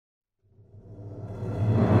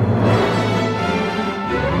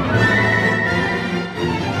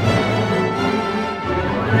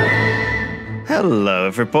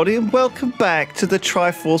everybody, and welcome back to the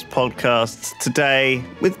Triforce podcast. Today,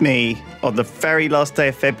 with me on the very last day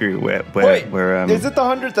of February, Wait, is it the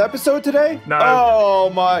 100th episode today? No. Oh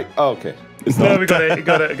my. Oh, okay. No, we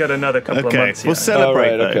got another couple of months. We'll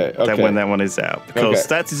celebrate okay. when that one is out, because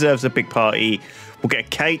that deserves a big party. We'll get a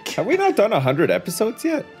cake. Have we not done 100 episodes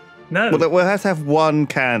yet? No. Well, we'll have to have one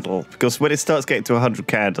candle, because when it starts getting to 100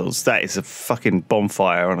 candles, that is a fucking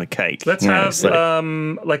bonfire on a cake. Let's have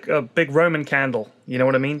like a big Roman candle. You know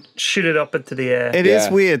what I mean? Shoot it up into the air. It is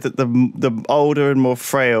weird that the older and more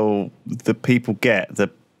frail the people get, the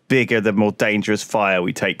bigger, the more dangerous fire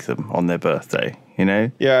we take them on their birthday. You know?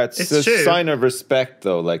 Yeah, it's a sign of respect,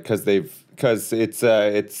 though, like because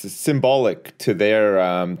it's symbolic to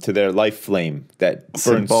their life flame that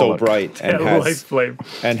burns so bright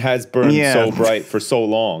and has burned so bright for so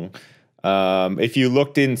long. If you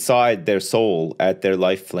looked inside their soul at their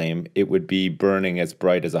life flame, it would be burning as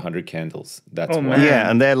bright as 100 candles. That's why.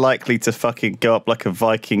 Yeah, and they're likely to fucking go up like a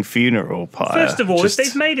Viking funeral pyre. First of all, if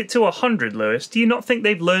they've made it to 100, Lewis, do you not think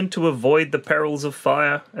they've learned to avoid the perils of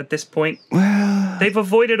fire at this point? Well, they've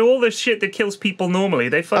avoided all the shit that kills people normally.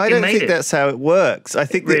 They fucking made it. I don't think that's how it works. I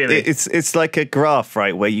think that it's like a graph,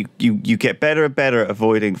 right, where you get better and better at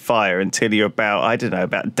avoiding fire until you're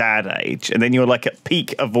about dad age, and then you're like at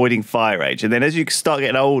peak avoiding fire age, and then as you start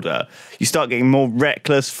getting older, you start getting more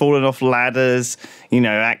reckless, falling off ladders,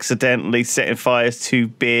 accidentally setting fires too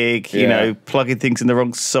big, plugging things in the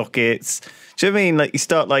wrong sockets. Do you know what I mean? Like you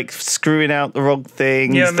start like screwing out the wrong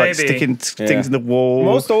things, like sticking things in the wall.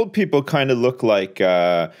 Most old people kind of look like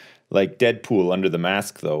Deadpool under the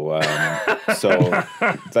mask, though. So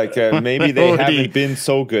it's like maybe they haven't been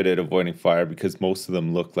so good at avoiding fire because most of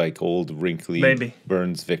them look like old, wrinkly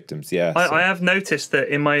burns victims. Yeah, I have noticed that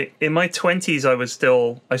in my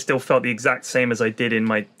 20s, I still felt the exact same as I did in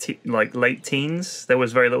my late teens. There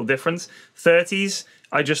was very little difference. 30s.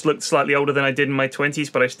 I just looked slightly older than I did in my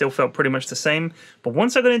 20s, but I still felt pretty much the same. But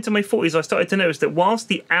once I got into my 40s, I started to notice that whilst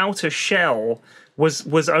the outer shell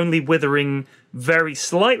was only withering very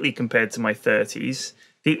slightly compared to my 30s,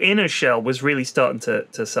 the inner shell was really starting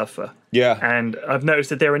to suffer. Yeah. And I've noticed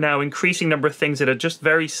that there are now increasing number of things that are just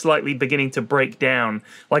very slightly beginning to break down.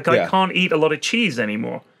 Like I can't eat a lot of cheese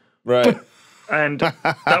anymore. Right. And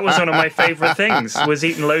that was one of my favorite things, was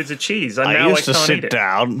eating loads of cheese. And now I used to sit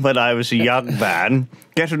down when I was a young man,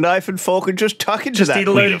 get a knife and fork and just tuck into that eat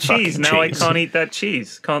a wheel load of cheese. Now I can't eat that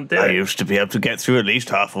cheese. Can't do it. I used to be able to get through at least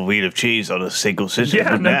half a wheel of cheese on a single sitting.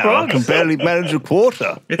 Yeah, but no now problem. I can barely manage a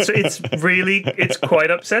quarter. It's quite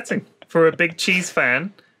upsetting for a big cheese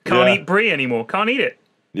fan. Can't eat brie anymore. Can't eat it.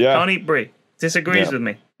 Yeah. Can't eat brie. Disagrees with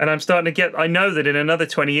me. And I'm starting to I know that in another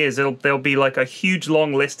 20 years, there'll be like a huge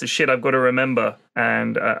long list of shit I've got to remember.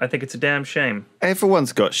 And I think it's a damn shame.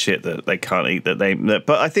 Everyone's got shit that they can't eat but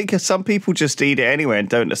I think some people just eat it anyway and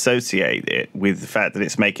don't associate it with the fact that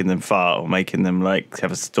it's making them fart or making them like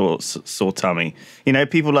have a sore tummy.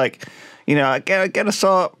 People like, I get a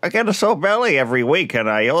sore belly every week, and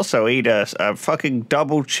I also eat a fucking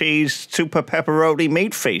double cheese super pepperoni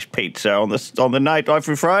meat feast pizza on the night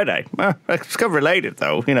every Friday. It's kind of related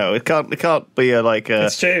though, it can't be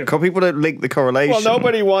It's true. People don't link the correlation. Well,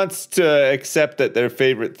 nobody wants to accept that their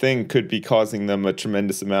favorite thing could be causing them a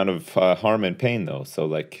tremendous amount of harm and pain, though. So,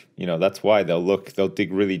 that's why they'll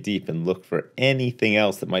dig really deep and look for anything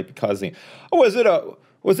else that might be causing.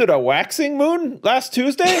 Was it a waxing moon last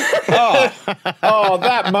Tuesday? Oh,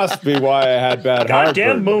 that must be why I had bad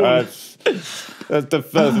heartburn. Goddamn moon.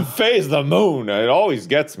 The phase of the moon, it always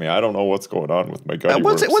gets me. I don't know what's going on with my gut.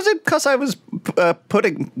 Was it because I was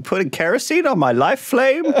putting kerosene on my life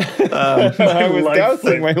flame? I was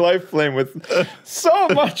dousing my life flame with so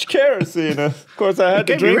much kerosene. Of course, I had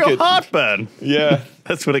to drink it. It gave me real heartburn. Yeah.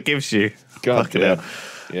 That's what it gives you. God damn.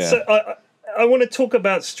 Yeah. So I want to talk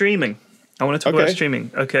about streaming.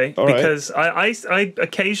 Okay? All because I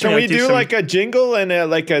occasionally can we do like a jingle and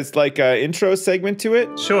a intro segment to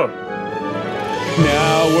it? Sure.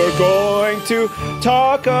 Now we're going to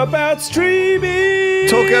talk about streaming.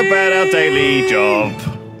 Talk about our daily job.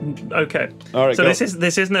 Okay. All right. So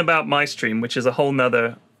this isn't about my stream, which is a whole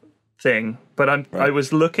nother thing. But I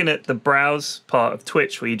was looking at the browse part of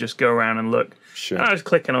Twitch where you just go around and look. Sure. And I was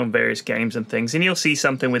clicking on various games and things, and you'll see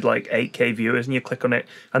something with like 8K viewers, and you click on it,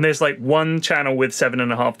 and there's like one channel with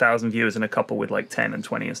 7,500 viewers and a couple with like 10 and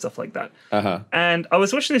 20 and stuff like that. And I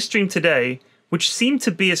was watching this stream today, which seemed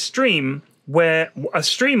to be a stream where a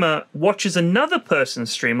streamer watches another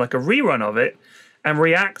person's stream, like a rerun of it, and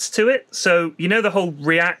reacts to it. So the whole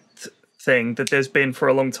react thing that there's been for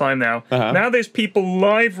a long time now. Now there's people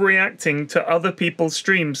live reacting to other people's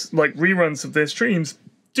streams, like reruns of their streams.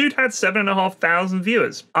 Dude had 7,500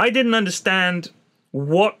 viewers. I didn't understand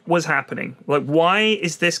what was happening. Like, why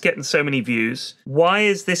is this getting so many views? Why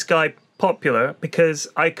is this guy popular? Because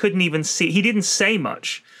I couldn't even see. He didn't say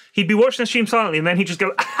much. He'd be watching the stream silently, and then he'd just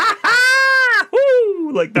go,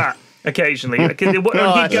 woo, like that. Occasionally, like, he'd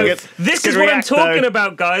go, "This is what I'm talking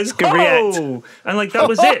about, guys." Oh, and like that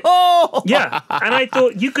was it. Yeah, and I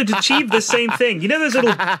thought you could achieve the same thing. You know, those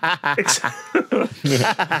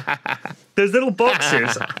little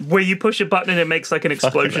boxes where you push a button and it makes like an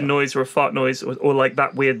explosion noise or a fart noise or like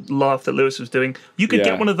that weird laugh that Lewis was doing. You could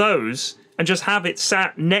get one of those and just have it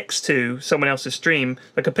sat next to someone else's stream,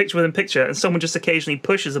 like a picture within picture, and someone just occasionally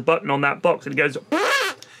pushes a button on that box and it goes.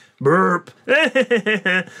 Burp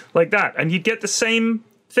like that, and you'd get the same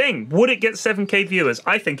thing. Would it get 7K viewers?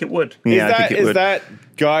 I think it would. Yeah, I think it would. That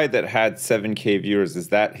guy that had 7K viewers, is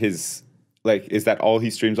that his, like, is that all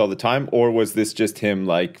he streams all the time, or was this just him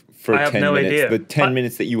like for 10 minutes? Idea. The 10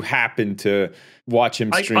 minutes that you happened to watch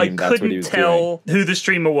him stream, that's what he was doing. I couldn't tell who the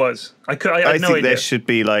streamer was. I had no idea. I think there should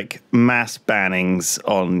be like mass bannings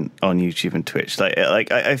on YouTube and Twitch. Like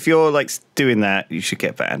if you're like doing that, you should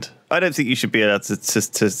get banned. I don't think you should be allowed to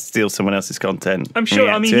steal someone else's content. I'm sure.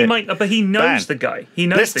 I mean, he might, but he knows the guy. He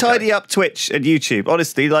knows. Let's tidy up Twitch and YouTube.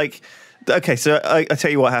 Honestly, like, okay. So I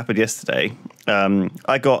tell you what happened yesterday.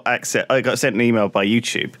 I got sent an email by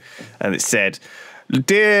YouTube, and it said,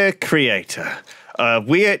 "Dear creator,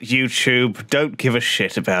 we at YouTube don't give a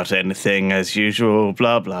shit about anything as usual.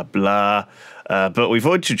 Blah blah blah." But we've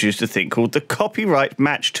introduced a thing called the copyright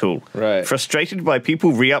match tool. Right. Frustrated by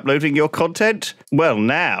people re-uploading your content? Well,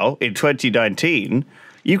 now, in 2019,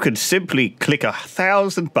 you can simply click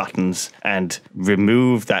 1,000 buttons and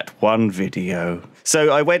remove that one video. So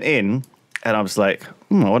I went in and I was like,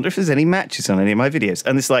 I wonder if there's any matches on any of my videos.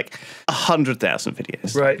 And it's like 100,000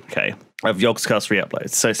 videos. Right. Okay. Of Yogscast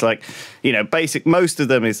re-uploads. So it's like, you know, most of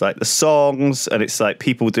them is like the songs, and it's like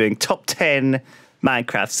people doing top 10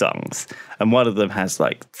 Minecraft songs, and one of them has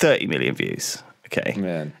like 30 million views. Okay.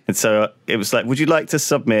 Man. And so it was like, would you like to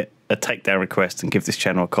submit a takedown request and give this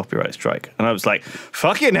channel a copyright strike? And I was like,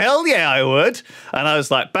 fucking hell yeah, I would. And I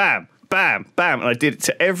was like, bam, bam, bam. And I did it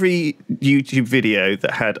to every YouTube video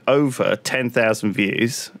that had over 10,000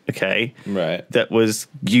 views, okay? Right. That was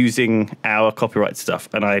using our copyright stuff.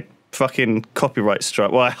 And I fucking copyright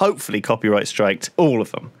strike. Well, I hopefully copyright striked all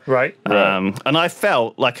of them. Right. And I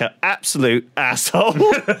felt like an absolute asshole.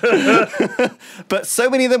 But so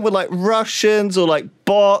many of them were like Russians or like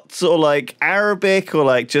bots or like Arabic or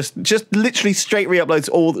like just literally straight re-uploads,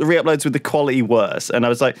 all the re-uploads with the quality worse. And I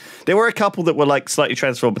was like, there were a couple that were like slightly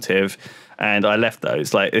transformative, and I left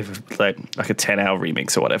those like a 10-hour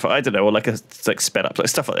remix or whatever. I don't know, or like sped up, like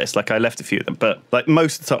stuff like this. Like I left a few of them, but like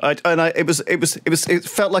most of the time, it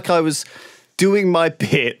felt like I was doing my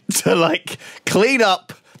bit to like clean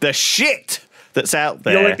up the shit that's out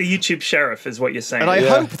there. You're like the YouTube sheriff, is what you're saying. And I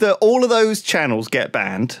hope that all of those channels get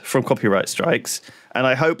banned from copyright strikes. And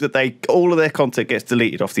I hope that all of their content gets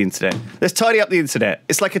deleted off the internet. Let's tidy up the internet.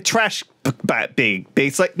 It's like a trash big.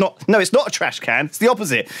 It's like it's not a trash can. It's the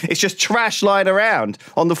opposite. It's just trash lying around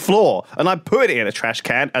on the floor, and I'm putting it in a trash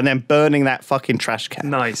can and then burning that fucking trash can.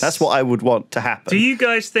 Nice. That's what I would want to happen. Do you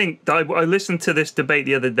guys think? I listened to this debate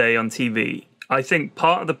the other day on TV. I think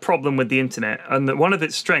part of the problem with the internet, and one of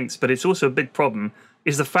its strengths, but it's also a big problem,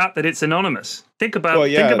 is the fact that it's anonymous. Think about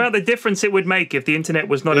the difference it would make if the internet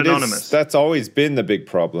was not anonymous. That's always been the big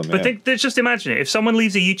problem. But just imagine it. If someone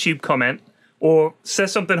leaves a YouTube comment or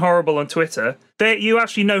says something horrible on Twitter, you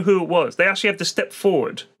actually know who it was. They actually have to step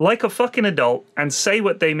forward like a fucking adult and say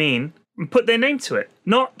what they mean and put their name to it,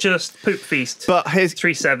 not just Poop Feast. But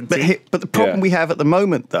 370. But the problem we have at the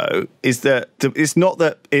moment, though, is that it's not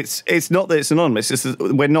that it's anonymous. It's that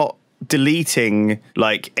we're not deleting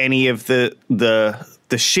like any of the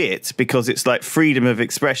shit, because it's like freedom of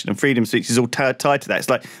expression and freedom of speech is all tied to that. It's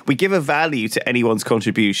like we give a value to anyone's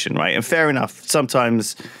contribution, right? And fair enough,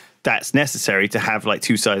 sometimes that's necessary to have like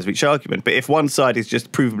two sides of each argument. But if one side is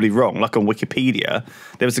just provably wrong, like on Wikipedia,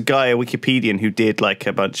 there was a Wikipedian who did like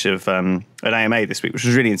a bunch of an AMA this week, which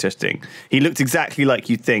was really interesting. He looked exactly like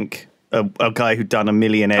you'd think a guy who'd done a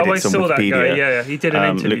million edits on Wikipedia. That guy. Yeah, he did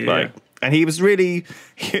an interview. Looked like. And he was really,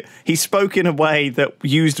 he spoke in a way that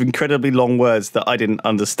used incredibly long words that I didn't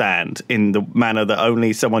understand, in the manner that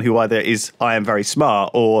only someone who either is I am very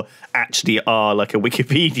smart or actually are like a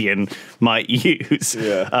Wikipedian might use.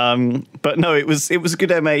 Yeah. But no, it was a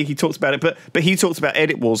good MA. He talked about it, but he talked about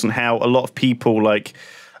edit walls and how a lot of people like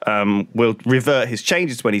will revert his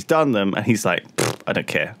changes when he's done them, and he's like, I don't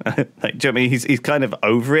care. Like, do you know what I mean? He's kind of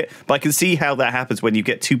over it. But I can see how that happens when you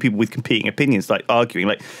get two people with competing opinions, like arguing,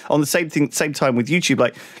 like on the same time with YouTube.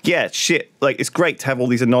 Like, yeah, shit. Like, it's great to have all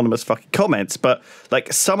these anonymous fucking comments, but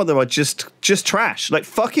like some of them are just trash. Like,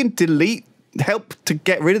 fucking delete. Help to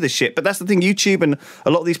get rid of this shit. But that's the thing. YouTube and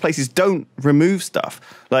a lot of these places don't remove stuff.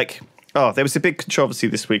 Like, there was a big controversy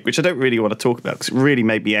this week, which I don't really want to talk about because it really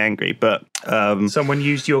made me angry. But someone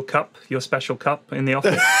used your special cup in the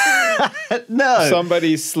office. No,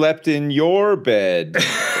 somebody slept in your bed.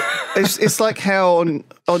 It's like how on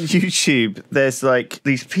YouTube there's like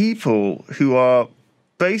these people who are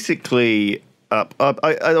basically.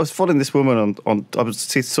 I was following this woman I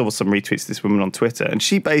saw some retweets of this woman on Twitter, and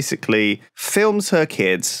she basically films her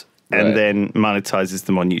kids and then monetizes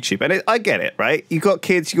them on YouTube. And I get it, right? You got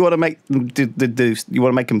kids, you want to make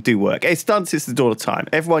them do work. It's done since the dawn of time.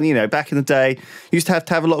 Everyone, back in the day, used to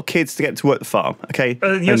have a lot of kids to get to work the farm. Okay,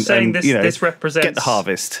 you're saying this represents get the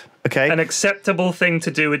harvest. Okay, an acceptable thing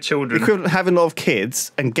to do with children. The equivalent of having a lot of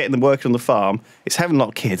kids and getting them working on the farm is having a lot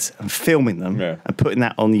of kids and filming them and putting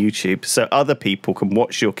that on YouTube so other people can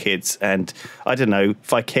watch your kids and, I don't know,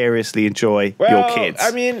 vicariously enjoy your kids.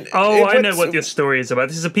 I mean, I know what your story is about.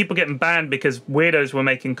 This is people getting banned because weirdos were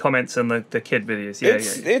making comments on the kid videos.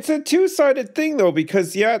 It's a two-sided thing though,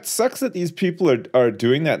 because it sucks that these people are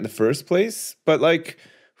doing that in the first place, but like,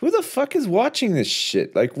 who the fuck is watching this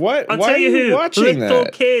shit? Like, what? Why are you watching that?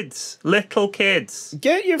 Little kids.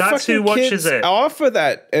 Get your fucking kids off of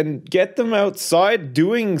that and get them outside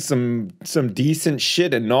doing some decent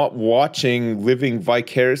shit and not living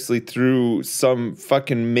vicariously through some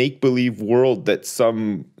fucking make-believe world that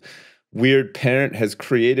some weird parent has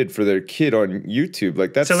created for their kid on YouTube.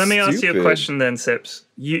 Like, that's So let me stupid. ask you a question then, Sips.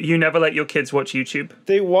 You never let your kids watch YouTube?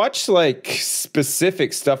 They watch like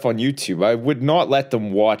specific stuff on YouTube. I would not let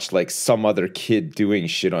them watch like some other kid doing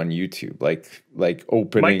shit on YouTube, like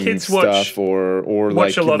opening stuff or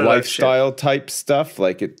like lifestyle type stuff.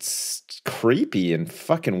 Like, it's creepy and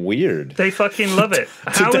fucking weird. They fucking love it.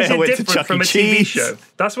 How is it different from a TV show?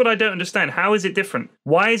 That's what I don't understand. How is it different?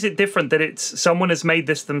 Why is it different that someone has made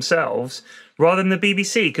this themselves rather than the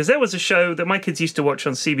BBC? Because there was a show that my kids used to watch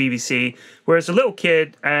on CBBC where it's a little kid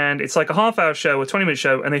and it's like a half-hour show, a 20-minute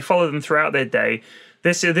show, and they follow them throughout their day.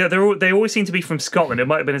 They always seem to be from Scotland. It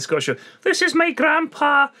might have been a Scottish show. This is my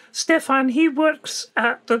grandpa, Stefan. He works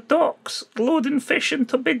at the docks, loading fish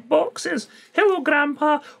into big boxes. Hello,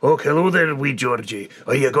 Grandpa. Oh, hello there, wee Georgie.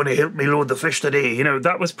 Are you going to help me load the fish today?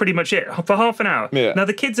 That was pretty much it for half an hour. Yeah. Now,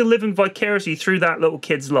 the kids are living vicariously through that little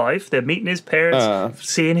kid's life. They're meeting his parents,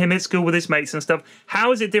 seeing him at school with his mates and stuff.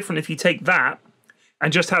 How is it different if you take that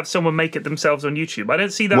and just have someone make it themselves on YouTube? I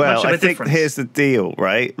don't see that much of a difference. Well, I think here's the deal,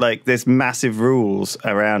 right? Like, there's massive rules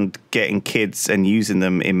around getting kids and using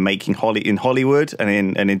them in making in Hollywood and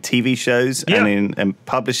in TV shows and in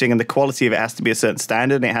publishing, and the quality of it has to be a certain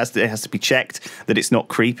standard, and it has to be checked that it's not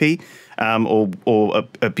creepy or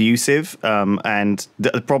abusive. And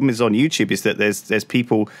the problem is on YouTube is that there's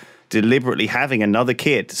people deliberately having another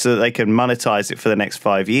kid so that they can monetize it for the next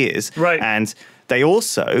 5 years. Right. And they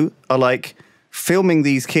also are like filming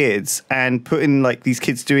these kids and putting like these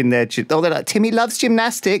kids doing they're like, Timmy loves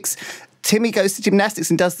gymnastics. Timmy goes to gymnastics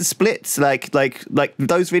and does the splits. Like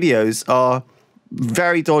those videos are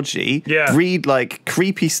very dodgy. Yeah. Read like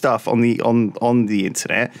creepy stuff on the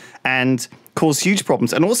internet and cause huge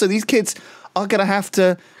problems. And also these kids are going to have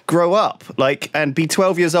to grow up and be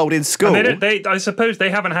 12 years old in school. And I suppose they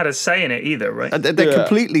haven't had a say in it either, right? They're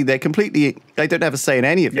completely, they don't have a say in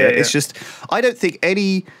any of it. It's just, I don't think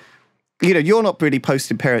any... you're not really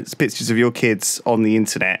posting parents' pictures of your kids on the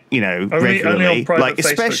internet, regularly. Only on like,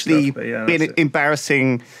 especially in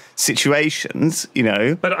embarrassing situations,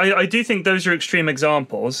 But I do think those are extreme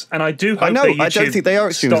examples, and I do hope I don't think they are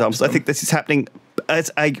extreme examples. Them. I think this is happening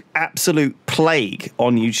as an absolute plague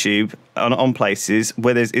on YouTube, on places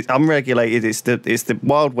where it's unregulated. It's the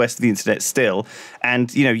Wild West of the internet still. And,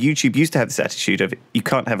 YouTube used to have this attitude of you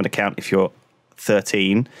can't have an account if you're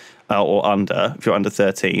 13. Or under, if you're under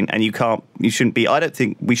 13, and you shouldn't be. I don't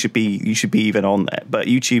think you should be even on there. But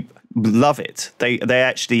YouTube love it. They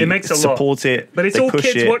actually support it. But it's all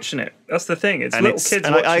kids watching it. That's the thing. It's little kids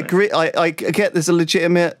watching it. I agree. I get there's a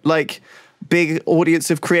legitimate big audience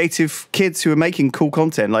of creative kids who are making cool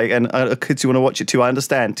content, and kids who want to watch it too. I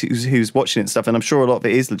understand who's watching it and stuff, and I'm sure a lot of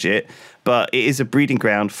it is legit. But it is a breeding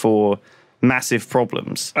ground for massive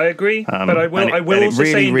problems. I agree, but I will also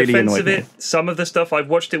say in defense of it, some of the stuff I've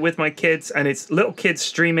watched it with my kids, and it's little kids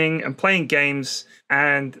streaming and playing games,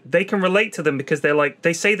 and they can relate to them because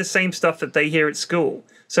they say the same stuff that they hear at school.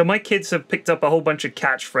 So my kids have picked up a whole bunch of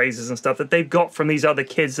catchphrases and stuff that they've got from these other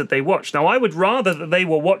kids that they watch. Now, I would rather that they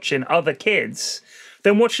were watching other kids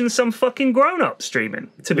than watching some fucking grown-up streaming,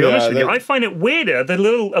 to be honest with you. I find it weirder that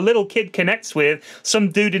a little kid connects with some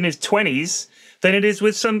dude in his 20s than it is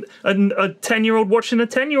with a 10-year-old watching a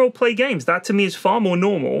 10-year-old play games. That, to me, is far more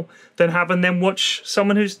normal than having them watch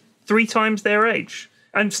someone who's 3 times their age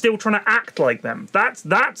and still trying to act like them.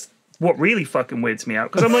 That's what really fucking weirds me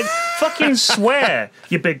out. Because I'm like, fucking swear,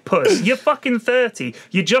 you big puss. You're fucking 30.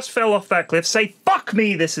 You just fell off that cliff. Say, fuck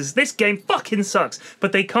me, this game fucking sucks.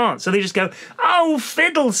 But they can't. So they just go, oh,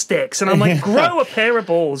 fiddlesticks. And I'm like, grow a pair of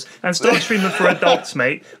balls and start streaming for adults,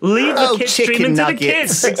 mate. Leave the kids streaming to the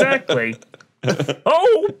kids. Exactly.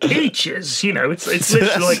 Oh, peaches. You know, it's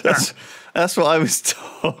literally like that. That's what I was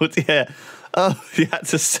told, yeah. Oh, you had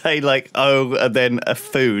to say like, oh, and then a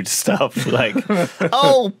food stuff like,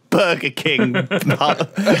 oh, Burger King.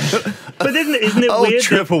 But isn't it oh, weird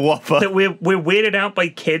triple whopper. that we're weirded out by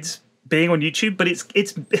kids being on YouTube? But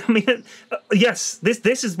it's I mean, yes,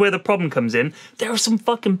 this is where the problem comes in. There are some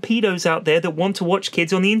fucking pedos out there that want to watch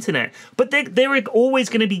kids on the internet, but there are always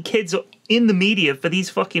going to be kids in the media for these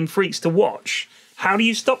fucking freaks to watch. How do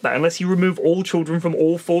you stop that unless you remove all children from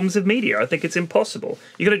all forms of media? I think it's impossible.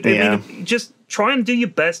 You got to just try and do your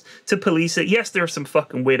best to police it. Yes, there are some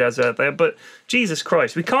fucking weirdos out there, but Jesus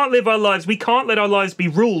Christ, we can't live our lives. We can't let our lives be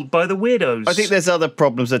ruled by the weirdos. I think there's other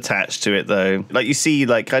problems attached to it, though. Like you see,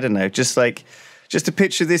 like I don't know, just a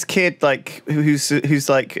picture of this kid like who's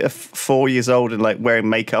like 4 years old and like wearing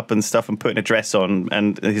makeup and stuff and putting a dress on,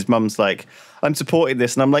 and his mum's like, I'm supporting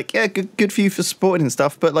this, and I'm like, yeah, good for you for supporting and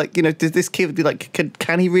stuff, but like, you know, does this kid like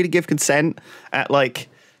can he really give consent at like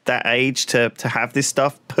that age to have this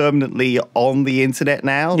stuff permanently on the internet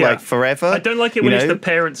now, like forever? I don't like it when it's the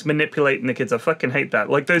parents manipulating the kids. I fucking hate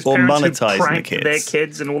that. Like those parents who prank their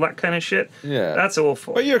kids and all that kind of shit. Yeah, that's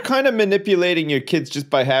awful. But you're kind of manipulating your kids just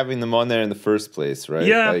by having them on there in the first place, right?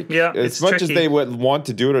 Yeah, like, yeah. As much as they would want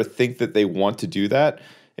to do it or think that they want to do that,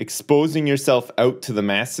 exposing yourself out to the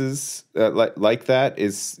masses like that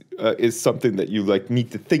is something that you like need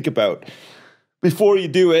to think about before you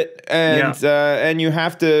do it, and you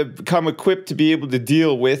have to come equipped to be able to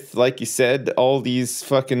deal with, like you said, all these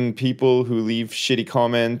fucking people who leave shitty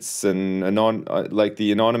comments and like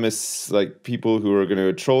the anonymous like people who are going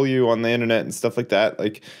to troll you on the internet and stuff like that.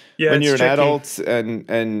 Like when you're an adult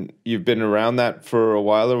and you've been around that for a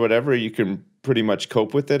while or whatever, you can pretty much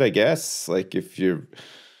cope with it, I guess. Like if you're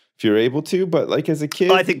able to, but like as a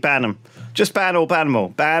kid, I think ban them. Just ban them all.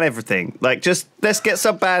 Ban everything. Like just let's get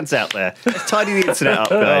some bans out there. Let's tidy the internet up,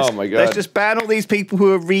 guys. Oh my god. Let's just ban all these people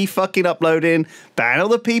who are fucking uploading. Ban all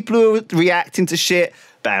the people who are reacting to shit.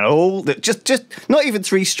 Ban all the just not even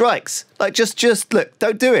 3 strikes. Like just look,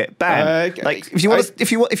 don't do it. Ban. Like if you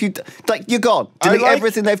like you're gone. Delete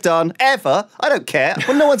everything they've done ever. I don't care.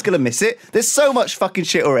 Well, no one's gonna miss it. There's so much fucking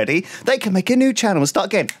shit already. They can make a new channel and start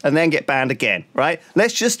again and then get banned again. Right?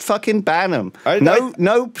 Let's just fucking ban them.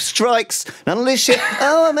 No strikes. None of this shit.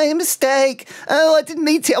 Oh, I made a mistake. Oh, I didn't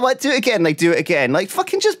need to. I might do it again. They do it again. Like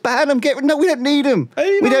fucking just ban them. No, we don't need them.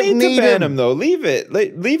 We don't need to ban them though. Leave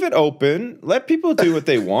it open. Let people do what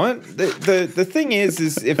they want. The thing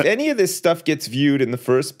is if any of this stuff gets viewed in the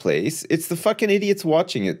first place, it's the fucking idiots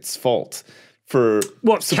watching it's fault for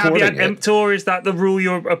what caveat emptor. Is that the rule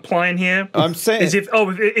you're applying here? I'm saying is if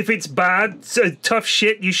it's bad, tough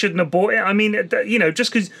shit, you shouldn't abort it. I mean, you know,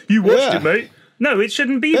 just because you watched it, mate. No, it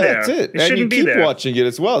shouldn't be there. That's it. And you keep watching it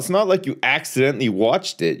as well. It's not like you accidentally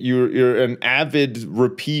watched it. You're an avid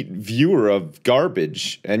repeat viewer of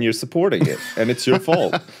garbage and you're supporting it, and it's your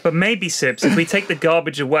fault. But maybe, Sips, if we take the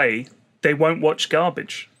garbage away, they won't watch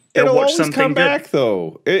garbage. It'll always come back,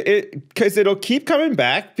 though. Because it'll keep coming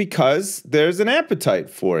back because there's an appetite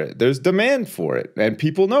for it. There's demand for it, and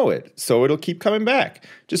people know it. So it'll keep coming back.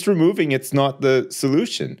 Just removing it's not the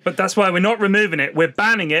solution. But that's why we're not removing it. We're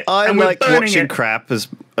banning it. I like watching crap as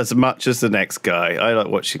much as the next guy. I like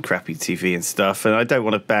watching crappy TV and stuff, and I don't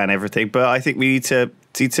want to ban everything. But I think we need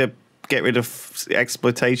to get rid of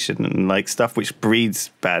exploitation and like stuff which breeds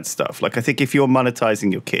bad stuff. Like I think if you're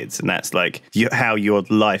monetizing your kids and that's like how your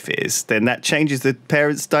life is, then that changes the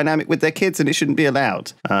parents' dynamic with their kids, and it shouldn't be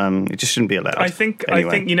allowed. It just shouldn't be allowed. I think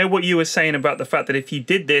you know what you were saying about the fact that if you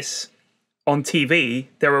did this on TV,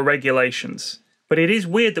 there are regulations. But it is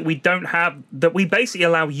weird that we basically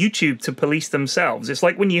allow YouTube to police themselves. It's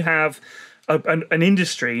like when you have an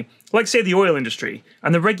industry, like say the oil industry,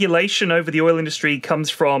 and the regulation over the oil industry comes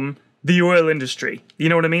from the oil industry. You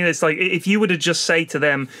know what I mean? It's like if you were to just say to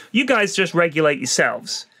them, you guys just regulate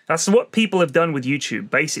yourselves. That's what people have done with YouTube,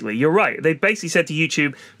 basically. You're right. They basically said to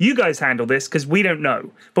YouTube, you guys handle this because we don't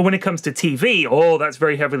know. But when it comes to TV, oh, that's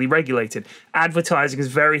very heavily regulated. Advertising is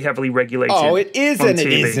very heavily regulated. Oh, it is and TV.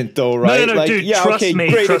 It isn't, though, right? No, dude, trust me.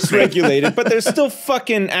 Great, it's regulated, but there's still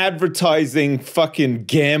fucking advertising, fucking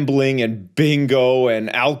gambling and bingo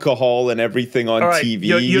and alcohol and everything on TV.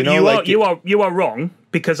 You are wrong,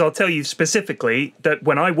 because I'll tell you specifically that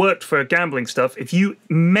when I worked for gambling stuff, if you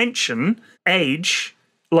mention age...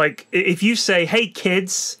 Like, if you say, hey,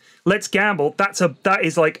 kids, let's gamble, that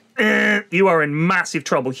is like, you are in massive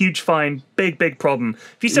trouble. Huge fine, big problem.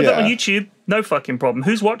 If you said that on YouTube, no fucking problem.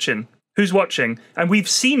 Who's watching? Who's watching? And we've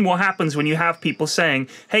seen what happens when you have people saying,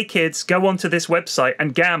 hey, kids, go onto this website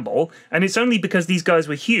and gamble. And it's only because these guys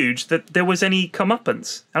were huge that there was any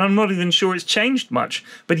comeuppance. And I'm not even sure it's changed much.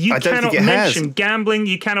 But you cannot mention gambling.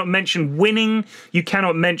 You cannot mention winning. You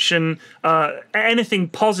cannot mention anything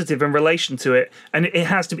positive in relation to it. And it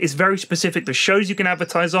has to be, it's very specific. The shows you can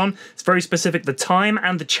advertise on, it's very specific. The time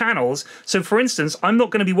and the channels. So, for instance, I'm not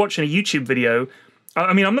going to be watching a YouTube video.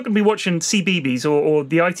 I mean, I'm not going to be watching CBeebies or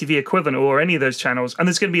the ITV equivalent or any of those channels, and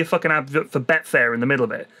there's going to be a fucking advert for Betfair in the middle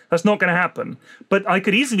of it. That's not going to happen. But I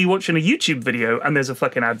could easily be watching a YouTube video and there's a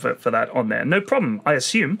fucking advert for that on there. No problem, I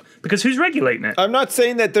assume, because who's regulating it? I'm not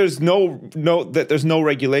saying that there's no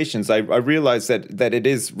regulations. I realize that it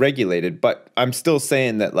is regulated, but I'm still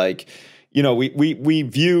saying that, like, you know, we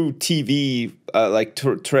view TV like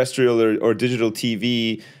terrestrial or digital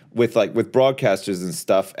TV with broadcasters and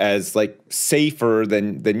stuff as like safer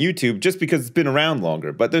than YouTube, just because it's been around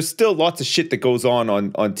longer. But there's still lots of shit that goes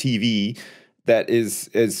on TV that is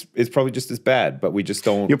probably just as bad, but we just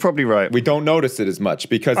don't. You're probably right. We don't notice it as much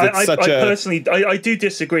because it's personally, I do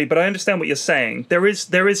disagree, but I understand what you're saying. There is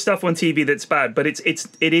stuff on TV that's bad, but it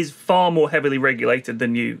is far more heavily regulated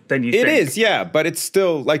than you think. It is, yeah, but it's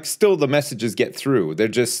still the messages get through. They're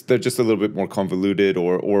just a little bit more convoluted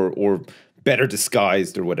or better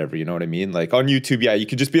disguised or whatever, you know what I mean? Like on YouTube, yeah, you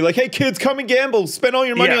could just be like, hey, kids, come and gamble. Spend all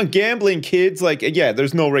your money on gambling, kids. Like, yeah,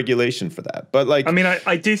 there's no regulation for that. But like... I mean,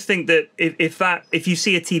 I do think that if you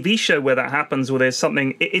see a TV show where that happens, where there's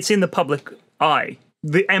something, it's in the public eye.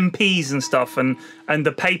 The MPs and stuff and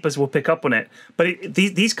the papers will pick up on it. But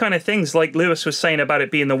these kind of things, like Lewis was saying about it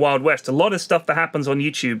being the Wild West, a lot of stuff that happens on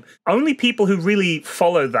YouTube, only people who really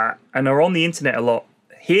follow that and are on the internet a lot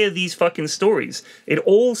hear these fucking stories. It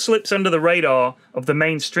all slips under the radar of the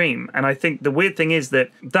mainstream, and I think the weird thing is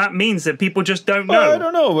that means that people just don't know. I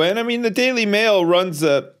don't know, man. I mean, the Daily Mail runs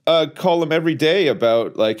a column every day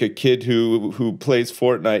about like a kid who plays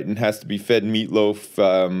Fortnite and has to be fed meatloaf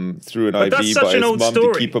through an IV by his mom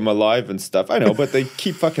to keep him alive and stuff. I know, but they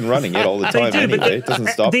keep fucking running it all the time anyway. It doesn't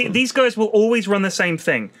stop them. These guys will always run the same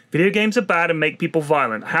thing. Video games are bad and make people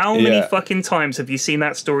violent. How many fucking times have you seen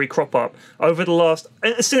that story crop up over the last...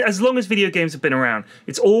 As long as video games have been around,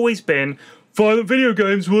 it's always been... violent video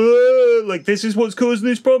games, whoa, like this is what's causing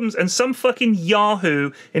these problems. And some fucking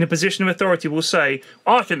yahoo in a position of authority will say,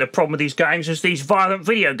 I think the problem with these games is these violent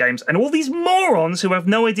video games. And all these morons who have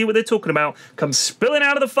no idea what they're talking about come spilling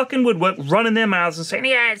out of the fucking woodwork, running their mouths and saying,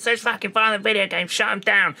 yeah, it's those fucking violent video games, shut them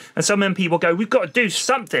down. And some MP will go, we've got to do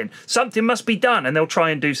something. Something must be done. And they'll try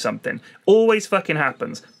and do something. Always fucking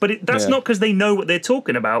happens. But that's not because they know what they're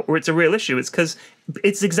talking about or it's a real issue. It's because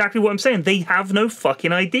it's exactly what I'm saying. They have no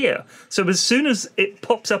fucking idea. So as soon as it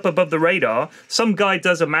pops up above the radar, some guy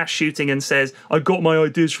does a mass shooting and says, I got my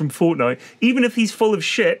ideas from Fortnite. Even if he's full of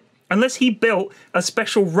shit, unless he built a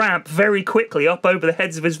special ramp very quickly up over the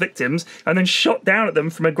heads of his victims and then shot down at them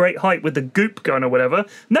from a great height with the goop gun or whatever.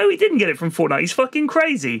 No, he didn't get it from Fortnite. He's fucking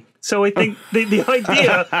crazy. So I think the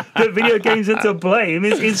idea that video games are to blame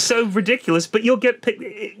is so ridiculous, but you'll get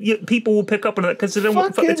people will pick up on it because they don't know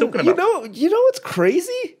what the fuck they're talking about. You know what's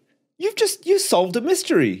crazy? You solved a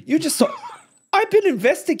mystery. I've been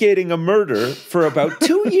investigating a murder for about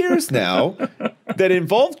 2 years now that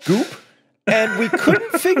involved goop, and we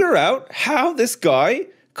couldn't figure out how this guy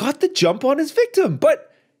got the jump on his victim, but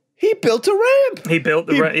he built a ramp. He built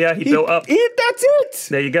the ramp. Yeah, he built up. That's it.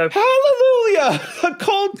 There you go. Hallelujah. A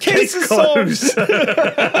cold case is solved.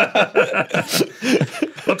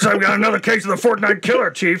 Looks like we got another case of the Fortnite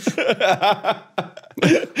killer, Chief.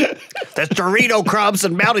 There's Dorito crumbs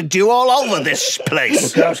and Mountain Dew all over this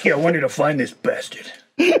place. Wazowski, I want you to find this bastard.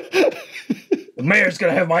 The mayor's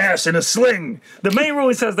going to have my ass in a sling. The mayor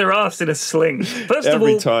always has their ass in a sling. First of all,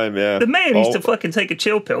 every time, yeah. The mayor needs to fucking take a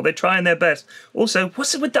chill pill. They're trying their best. Also,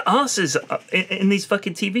 what's it with the asses in these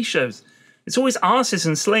fucking TV shows? It's always asses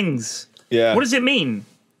and slings. Yeah. What does it mean?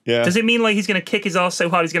 Yeah. Does it mean like he's going to kick his ass so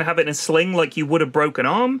hard he's going to have it in a sling like you would a broken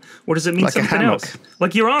arm? Or does it mean like something else?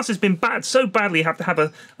 Like your ass has been bad so badly you have to have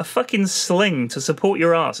a fucking sling to support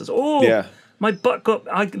your ass. It's, my butt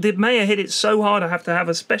the mayor hit it so hard I have to have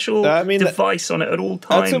a special device on it at all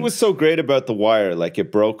times. That's what was so great about The Wire. Like,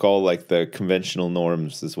 it broke all, like, the conventional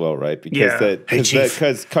norms as well, right? Because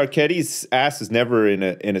because Carcetti's ass is never in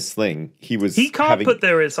a sling. He can't put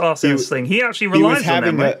his ass in a sling. He actually relies on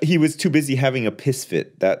them, right? He was too busy having a piss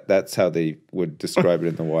fit. That's how they would describe it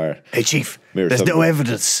in The Wire. Hey, Chief, there's no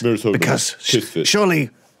evidence. Because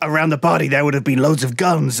surely around the body there would have been loads of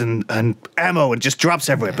guns and ammo and just drops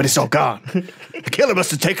everywhere, but it's all gone. The killer must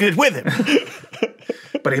have taken it with him.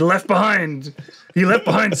 But he left behind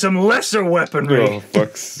some lesser weaponry. Oh,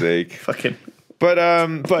 fuck's sake. Fucking. But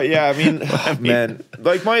yeah, I mean, man,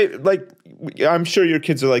 I'm sure your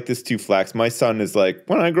kids are like this too, Flax. My son is like,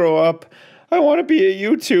 when I grow up, I want to be a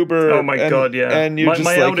YouTuber. Oh my God, yeah. And you're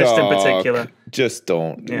my eldest in particular. Just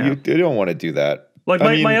don't. Yeah. You don't want to do that. Like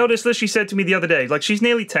my eldest, she said to me the other day, like she's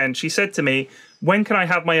nearly 10. She said to me, when can I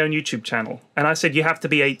have my own YouTube channel? And I said, you have to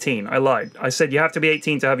be 18. I lied. I said, you have to be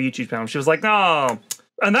 18 to have a YouTube channel. She was like, no.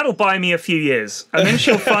 And that'll buy me a few years. And then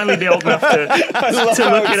she'll finally be old enough to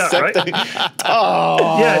look it up, right?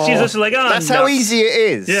 Oh. Yeah, she's just like, that's how easy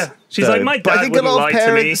it is. Yeah. She's like, my dad wouldn't lie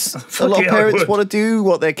to me. A lot of parents want to do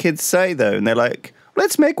what their kids say, though. And they're like,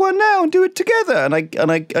 let's make one now and do it together. And I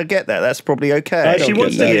get that. That's probably okay. She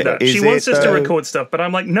wants to do that. She wants us to record stuff. But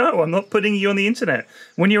I'm like, no, I'm not putting you on the internet.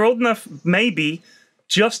 When you're old enough, maybe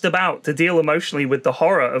just about to deal emotionally with the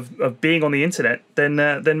horror of being on the internet, then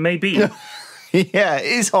maybe. Yeah, it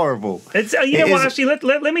is horrible. It's you know what? Actually,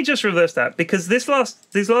 let me just reverse that, because these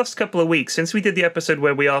last couple of weeks since we did the episode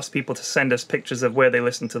where we asked people to send us pictures of where they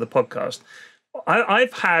listen to the podcast,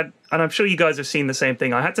 I've had, and I'm sure you guys have seen the same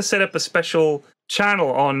thing. I had to set up a special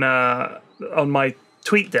channel on my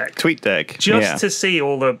TweetDeck just to see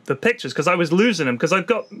all the pictures, because I was losing them, because I've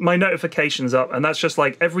got my notifications up, and that's just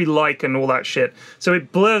like every like and all that shit. So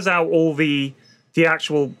it blurs out all the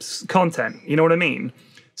actual content. You know what I mean?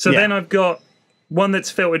 So then I've got one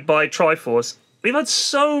that's filtered by Triforce. We've had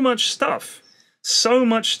so much stuff. It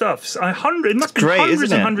must be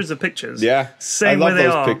hundreds and hundreds of pictures. Yeah, saying I love where they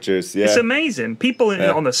those are. pictures. Yeah, it's amazing. People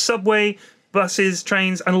on the subway, buses,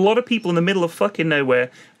 trains, and a lot of people in the middle of fucking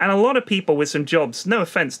nowhere, and a lot of people with some jobs. No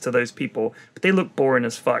offense to those people, but they look boring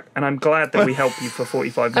as fuck. And I'm glad that we help you for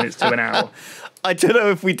 45 minutes to an hour. I don't know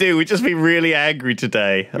if we do. We'd just be really angry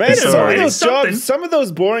today. Man, some of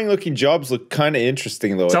those boring-looking jobs look kind of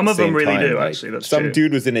interesting, though. Some of them really do, actually. That's some true.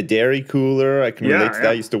 Dude was in a dairy cooler. I can relate to that.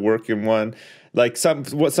 I used to work in one. Like some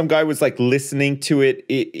guy was like listening to it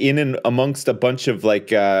in and amongst a bunch of like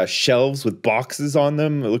shelves with boxes on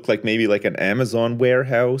them. It looked like maybe like an Amazon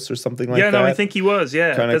warehouse or something like that. Yeah, no, I think he was.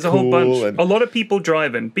 Yeah, there's a whole bunch. A lot of people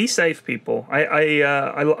driving. Be safe, people.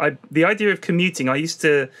 I the idea of commuting.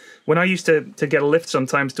 When I used to get a lift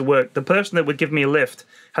sometimes to work, the person that would give me a lift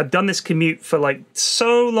had done this commute for like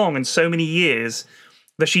so long and so many years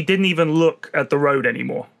that she didn't even look at the road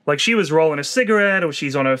anymore. Like she was rolling a cigarette or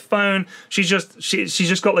she's on her phone. She's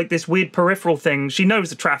just got like this weird peripheral thing. She knows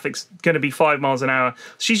the traffic's going to be 5 miles an hour.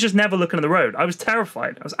 She's just never looking at the road. I was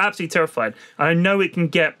terrified. I was absolutely terrified. And I know it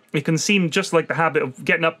can seem just like the habit of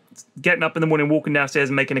getting up in the morning, walking downstairs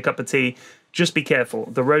and making a cup of tea. Just be careful.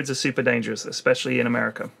 The roads are super dangerous, especially in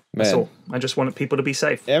America. Man. That's all. I just want people to be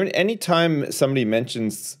safe. Anytime somebody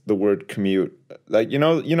mentions the word commute, like,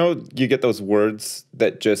 you get those words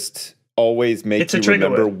that just always make you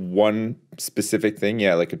remember one specific thing.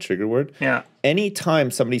 Yeah, like a trigger word. Yeah.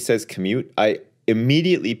 Anytime somebody says commute, I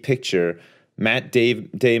immediately picture Matt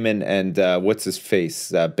Damon and what's his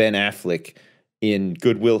face? Ben Affleck in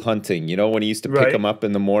Good Will Hunting, when he used to pick them up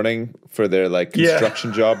in the morning for their like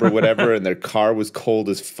construction job or whatever, and their car was cold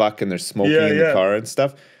as fuck and they're smoking in the car and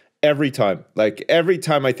stuff. Every time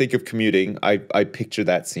I think of commuting, I picture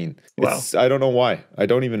that scene. Wow. I don't know why. I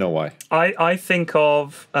don't even know why. I think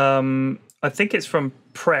of I think it's from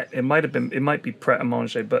Pret. It might be Pret a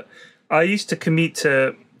Manger, but I used to commute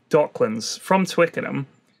to Docklands from Twickenham,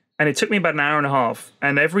 and it took me about an hour and a half.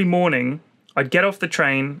 And every morning I'd get off the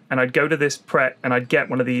train and I'd go to this Pret and I'd get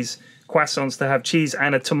one of these croissants that have cheese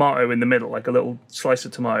and a tomato in the middle, like a little slice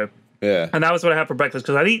of tomato. Yeah. And that was what I had for breakfast,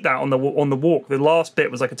 because I'd eat that on the walk. The last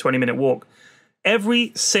bit was like a 20-minute walk.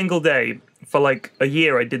 Every single day for like a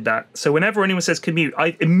year I did that. So whenever anyone says commute,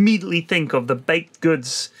 I immediately think of the baked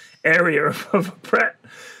goods area of Pret.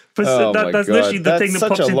 But that's literally the thing that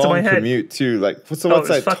pops into my head. Such a long commute too. Like, what's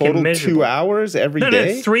that total? Miserable. 2 hours every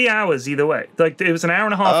day? No, 3 hours either way. Like, it was an hour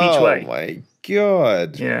and a half each way. Oh my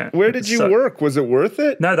God. Yeah. Where did you work? Was it worth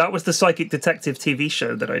it? No, that was the Psychic Detective TV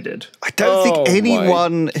show that I did. I don't think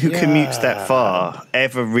anyone who commutes that far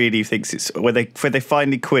ever really thinks it's when they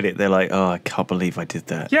finally quit it. They're like, oh, I can't believe I did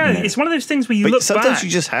that. Yeah, it's one of those things where you look sometimes back. You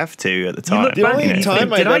just have to at the time. The only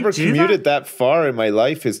time I've ever commuted that far in my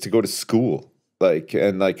life is to go to school. I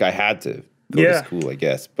had to. Go to school, I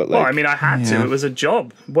guess. But well, I mean, I had to. It was a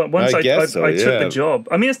job. Once I took the job.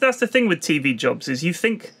 I mean, that's the thing with TV jobs is you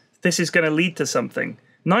think this is going to lead to something.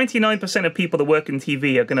 99% of people that work in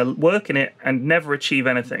TV are going to work in it and never achieve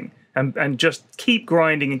anything. And just keep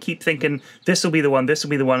grinding and keep thinking, this will be the one, this will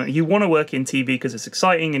be the one. You want to work in TV because it's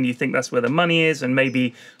exciting and you think that's where the money is and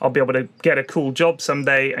maybe I'll be able to get a cool job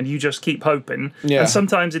someday, and you just keep hoping. Yeah. And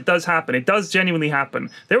sometimes it does happen. It does genuinely happen.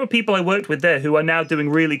 There were people I worked with there who are now doing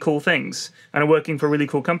really cool things and are working for really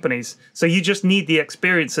cool companies. So you just need the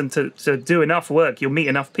experience and to do enough work, you'll meet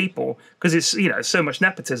enough people because it's, so much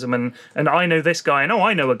nepotism and I know this guy and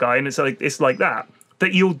I know a guy, and it's like that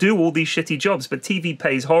you'll do all these shitty jobs, but TV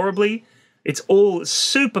pays horribly. It's all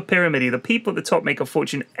super pyramidy. The people at the top make a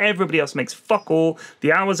fortune. Everybody else makes fuck all.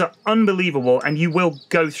 The hours are unbelievable, and you will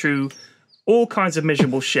go through all kinds of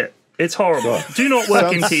miserable shit. It's horrible. God. Do not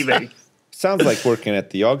work in TV. Sounds like working at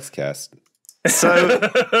the Yogscast.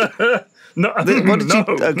 So... So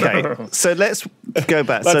let's go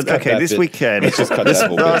back. This weekend,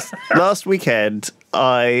 last weekend,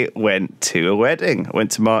 I went to a wedding. I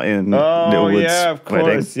went to Martin Littlewood's yeah, of course,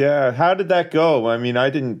 wedding. Yeah. How did that go? I mean, I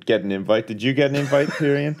didn't get an invite. Did you get an invite,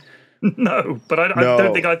 Tyrion? No, but I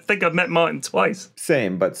don't think I've met Martin twice.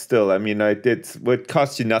 Same, but still, I mean, it would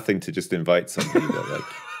cost you nothing to just invite somebody that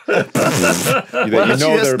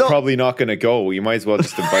they're probably not going to go. You might as well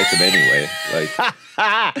just invite them anyway.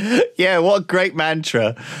 Yeah, what a great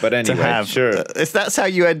mantra. But anyway, sure. That's how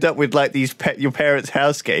you end up with your parents'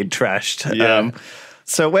 house getting trashed. Yeah.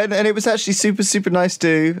 So and it was actually super, super nice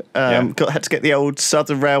to had to get the old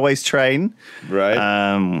Southern Railways train,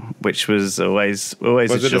 right? Which was always a joy.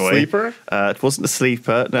 Was it a sleeper? It wasn't a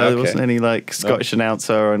sleeper. No, there wasn't any Scottish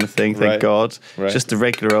announcer or anything. Thank God. Right. Just the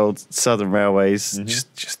regular old Southern Railways. Mm-hmm.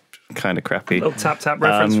 Just kind of crappy. A little tap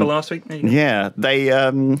reference for last week. Yeah, they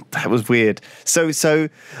that was weird. So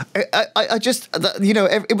I just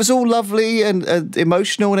it was all lovely and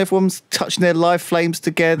emotional, and everyone's touching their live flames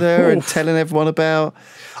together and telling everyone about.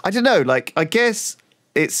 I don't know. I guess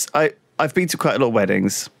I've been to quite a lot of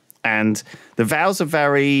weddings, and the vows are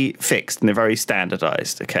very fixed and they're very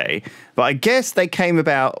standardized. Okay, but I guess they came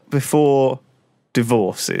about before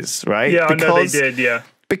divorces, right? Yeah, I know they did. Yeah.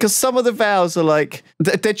 Because some of the vows are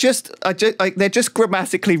they're just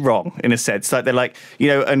grammatically wrong in a sense. They're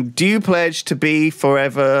and do you pledge to be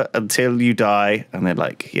forever until you die? And they're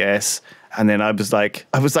like, yes. And then I was like,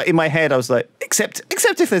 in my head, I was like, except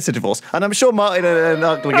if there's a divorce. And I'm sure Martin and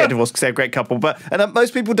I will get divorced because they're a great couple. And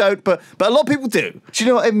most people don't, but a lot of people do. Do you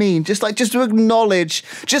know what I mean? Just to acknowledge,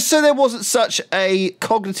 just so there wasn't such a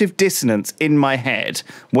cognitive dissonance in my head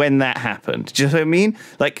when that happened. Do you know what I mean?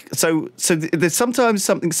 So there's sometimes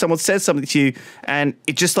someone says something to you, and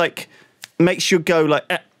it just makes you go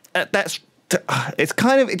that's.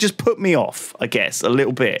 It just put me off, I guess, a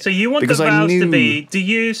little bit. So you want the vows to be, do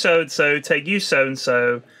you so-and-so take you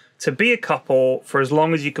so-and-so to be a couple for as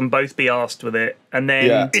long as you can both be arsed with it. And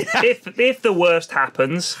then if the worst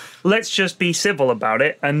happens, let's just be civil about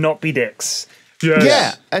it and not be dicks. Yes.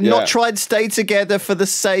 Yeah, and not try and stay together for the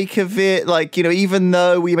sake of it. Even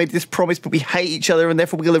though we made this promise, but we hate each other, and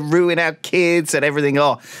therefore we're going to ruin our kids and everything.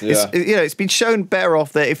 It's been shown better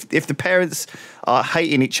off that if the parents are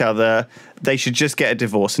hating each other, they should just get a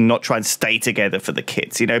divorce and not try and stay together for the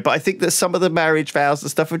kids. But I think that some of the marriage vows and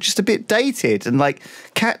stuff are just a bit dated and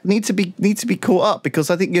need to be caught up, because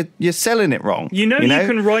I think you're selling it wrong. You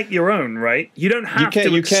can write your own, right? You don't have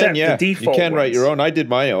to accept the default. You can write your own. I did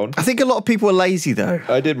my own. I think a lot of people are lazy though.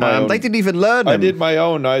 I did my own. They didn't even learn them. I did my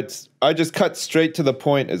own. I just cut straight to the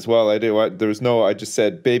point as well. I just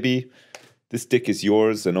said, baby, this dick is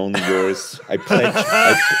yours and only yours. I pledge.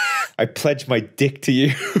 I pledge my dick to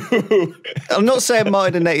you. I'm not saying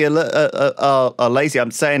Martin and Nettie are lazy. I'm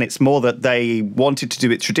saying it's more that they wanted to do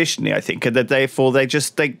it traditionally, I think, and that therefore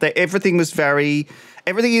everything is very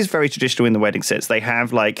traditional in the wedding sets. They have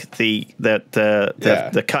the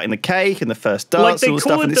cutting the cake and the first dance, all the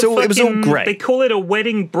stuff, and it was all great. They call it a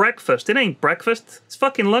wedding breakfast. It ain't breakfast. It's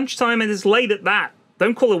fucking lunchtime and it's late at that.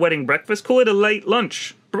 Don't call it wedding breakfast. Call it a late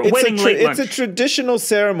lunch. It's a traditional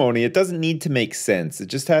ceremony. It doesn't need to make sense. It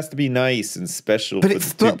just has to be nice and special.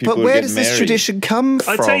 But where does this tradition come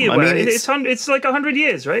from? I tell you, it's like 100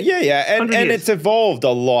 years, right? Yeah, and it's evolved a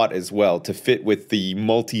lot as well to fit with the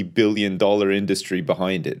multi-billion-dollar industry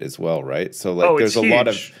behind it as well, right? So like, there's a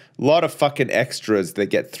lot of fucking extras that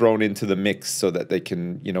get thrown into the mix so that they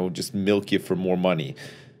can, just milk you for more money.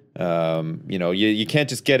 You can't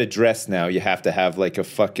just get a dress now. You have to have like a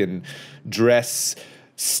fucking dress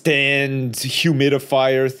stand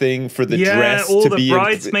humidifier thing for the dress. All the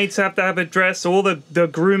bridesmaids have to have a dress. All the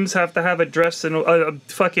grooms have to have a dress and a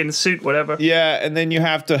fucking suit, whatever. Yeah, and then you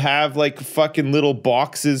have to have like fucking little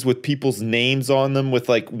boxes with people's names on them with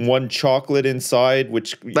like one chocolate inside,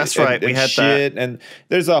 which that's right. We had that, and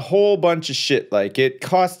there's a whole bunch of shit. Like it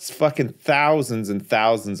costs fucking thousands and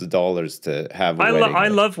thousands of dollars to have a wedding. I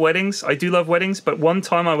love weddings. I do love weddings, but one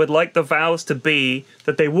time I would like the vows to be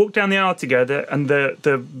that they walk down the aisle together and the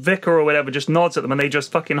vicar or whatever just nods at them and they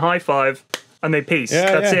just fucking high five and they peace.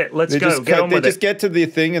 That's it. Let's go. Get on with it. They just get to the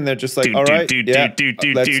thing and they're just like, all right, let's do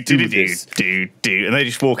this. And they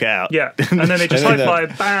just walk out. Yeah, and then they just high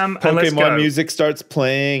five, bam, and let's go. Pokemon music starts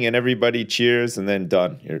playing and everybody cheers and then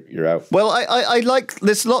done. You're out. Well, I like,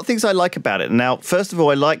 there's a lot of things I like about it. Now, first of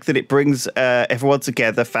all, I like that it brings everyone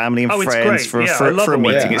together, family and friends for a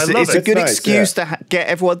meeting. It's a good excuse to get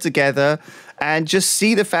everyone together and just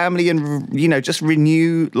see the family and, just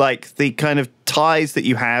renew like the kind of ties that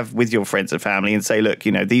you have with your friends and family and say, look,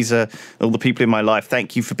 these are all the people in my life.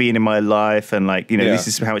 Thank you for being in my life. And like, this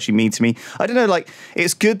is how much you mean to me. I don't know, like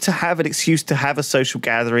it's good to have an excuse to have a social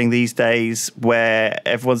gathering these days where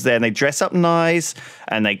everyone's there and they dress up nice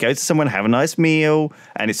and they go to someone and have a nice meal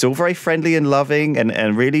and it's all very friendly and loving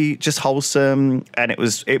and really just wholesome. And it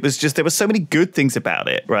was just, there were so many good things about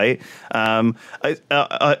it. Right.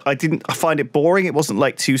 I didn't find it boring. It wasn't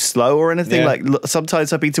like too slow or anything. Like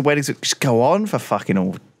sometimes I've been to weddings that just go on for fucking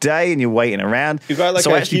all day and you're waiting around. You got like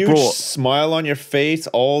a huge smile on your face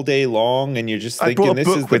all day long and you're just thinking, I brought a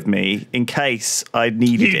book with me in case I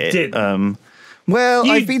needed it. Didn't. Well,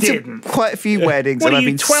 I've been to quite a few weddings and I've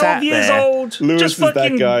been 12 years old? Lewis just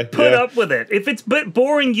fucking is that guy. Put up with it. If it's a bit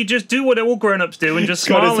boring, you just do what all grown-ups do and just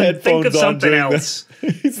smile and think of something else.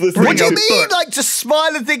 What do you mean? Like, just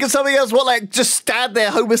smile and think of something else? What, like, just stand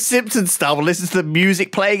there Homer Simpson style and listen to the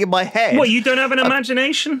music playing in my head? What, you don't have an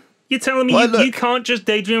imagination? You're telling me you can't just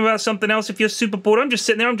daydream about something else if you're super bored? I'm just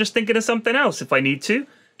sitting there, I'm just thinking of something else if I need to.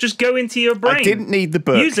 Just go into your brain. I didn't need the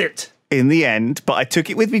book. Use it. In the end, but I took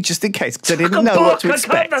it with me just in case because I didn't know what to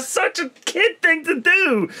expect. That's such a kid thing to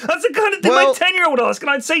do. That's the kind of thing my 10-year-old would ask,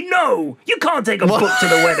 and I'd say, no, you can't take a book to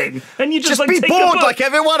the wedding. And you just like be take bored a book. like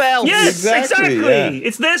everyone else. Yes, exactly. Yeah.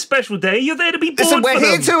 It's their special day. You're there to be bored. Listen, we're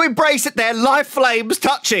here to embrace it. Their life flames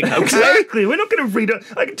touching. Okay? Exactly. We're not going to read it.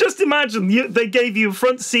 I can just imagine they gave you a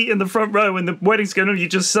front seat in the front row, and the wedding's going on. You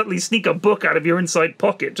just suddenly sneak a book out of your inside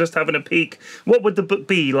pocket, just having a peek. What would the book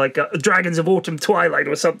be? Like Dragons of Autumn Twilight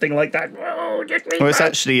or something like that. Oh, well, it's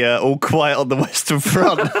actually All Quiet on the Western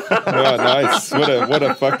Front. Oh, nice. What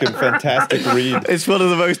a fucking fantastic read. It's one of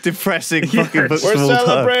the most depressing fucking books We're of all time.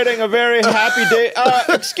 celebrating a very happy day.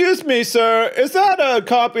 Excuse me, sir. Is that a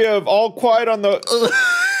copy of All Quiet on the...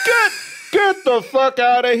 Get the fuck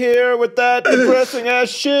out of here with that depressing ass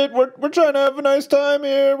shit. We're trying to have a nice time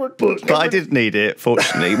here. But I didn't need it,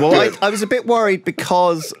 fortunately. Well, I was a bit worried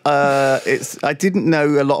because I didn't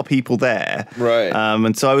know a lot of people there. Right.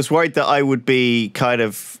 And so I was worried that I would be kind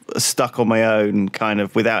of stuck on my own, kind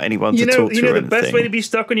of without anyone to talk to. You know, the best way to be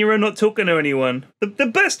stuck on your own, not talking to anyone. The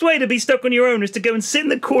best way to be stuck on your own is to go and sit in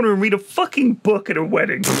the corner and read a fucking book at a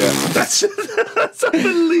wedding. Yeah. That's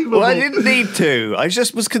unbelievable. Well, I didn't need to. I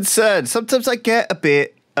just was concerned. Sometimes I get a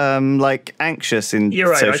bit like anxious in You're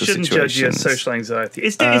right. social I shouldn't situations. judge your social anxiety.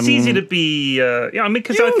 It's easy to be. I mean,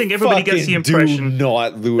 because I think everybody gets the impression. Do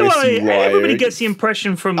not, Lewis. Everybody gets the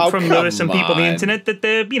impression from Lewis and people on the internet that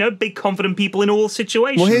they're big, confident people in all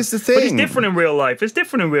situations. Well, here's the thing. But it's different in real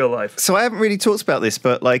life. So I haven't really talked about this,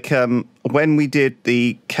 but like when we did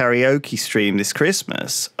the karaoke stream this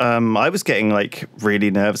Christmas, I was getting like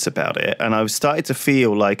really nervous about it, and I was starting to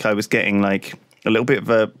feel like I was getting like a little bit of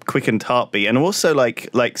a quickened heartbeat and also like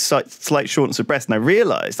slight shortness of breath. And I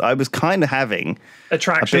realized I was kind of having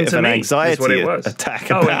attraction a bit to of an me anxiety attack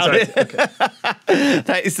about it. Okay.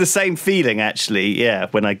 That is the same feeling actually, yeah,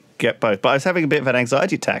 when I get both. But I was having a bit of an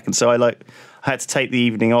anxiety attack, and so I had to take the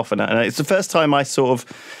evening off, and it's the first time it's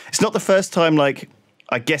not the first time like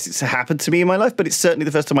I guess it's happened to me in my life, but it's certainly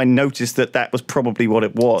the first time I noticed that was probably what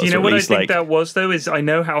it was. Do you know what I think that was, though? Is I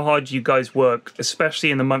know how hard you guys work,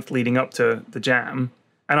 especially in the month leading up to the Jam,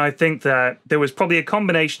 And I think that there was probably a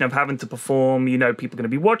combination of having to perform, you know, people are going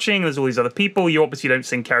to be watching, there's all these other people, you obviously don't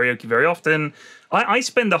sing karaoke very often. I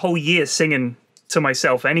spend the whole year singing to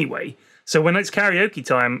myself anyway. So when it's karaoke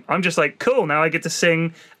time, I'm just like, cool, now I get to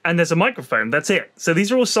sing, and there's a microphone. That's it. So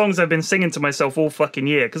these are all songs I've been singing to myself all fucking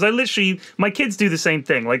year. Because my kids do the same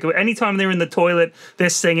thing. Like, anytime they're in the toilet, they're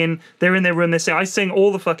singing, they're in their room, they're singing. I sing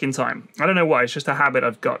all the fucking time. I don't know why, it's just a habit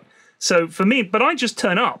I've got. So for me, but I just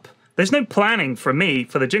turn up. There's no planning for me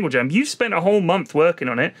for the Jingle Jam. You've spent a whole month working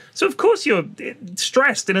on it. So, of course, you're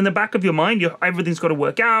stressed. And in the back of your mind, everything's got to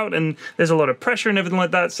work out. And there's a lot of pressure and everything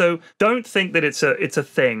like that. So don't think that it's a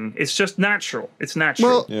thing. It's just natural. It's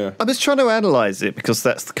natural. Well, I was trying to analyze it because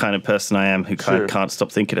that's the kind of person I am who kind of can't stop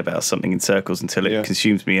thinking about something in circles until it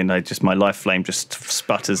consumes me. And my life flame just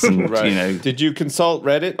sputters. And, you know. Did you consult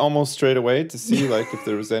Reddit almost straight away to see if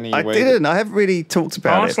there was any way? I didn't. I haven't really talked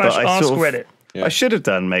about it. But I ask Reddit. Yeah. I should have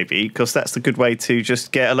done, maybe, because that's a good way to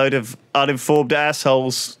just get a load of uninformed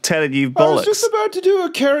assholes telling you bollocks. I was just about to do a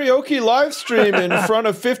karaoke live stream in front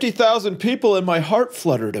of 50,000 people, and my heart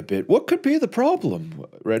fluttered a bit. What could be the problem,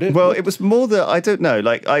 Reddit? Well, it was more that, I don't know,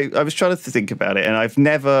 like, I was trying to think about it, and I've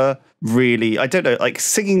never really, I don't know, like,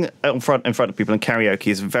 singing in front of people in karaoke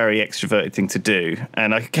is a very extroverted thing to do,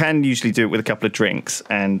 and I can usually do it with a couple of drinks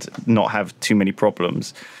and not have too many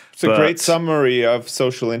problems. It's a great summary of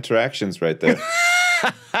social interactions right there.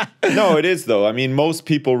 No, it is, though. I mean, most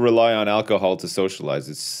people rely on alcohol to socialize.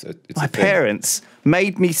 It's my parents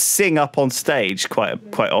made me sing up on stage quite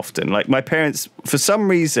often. Like, my parents, for some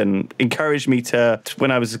reason, encouraged me to,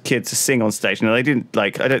 when I was a kid, to sing on stage. Now, they didn't,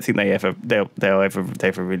 like, I don't think they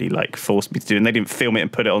ever really, like, forced me to do it. And they didn't film it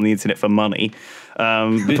and put it on the internet for money.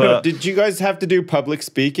 But did you guys have to do public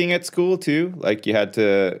speaking at school too? Like, you had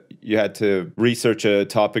to research a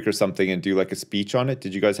topic or something and do like a speech on it.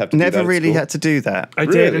 Did you guys have to? Never really had to do that. I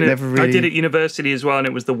did. I did at university as well, and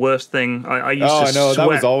it was the worst thing. I used to sweat. That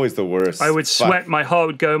was always the worst. I would sweat. My heart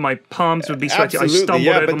would go. My palms would be sweaty. I stumbled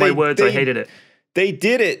over my words. I hated it. They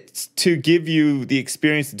did it to give you the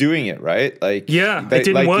experience doing it, right? Like, it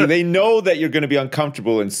didn't work. They know that you're going to be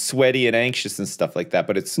uncomfortable and sweaty and anxious and stuff like that,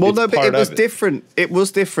 but it's but it was different. It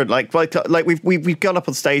was different. Like we've gone up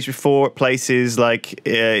on stage before at places like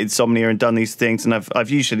Insomnia and done these things, and I've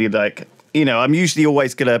usually, like, you know, I'm usually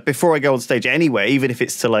always gonna, before I go on stage anyway, even if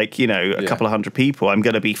it's to, like, you know, a couple of hundred people, I'm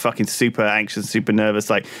gonna be fucking super anxious, super nervous.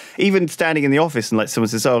 Like, even standing in the office and, like, someone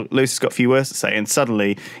says, "Oh, Lewis has got a few words to say," and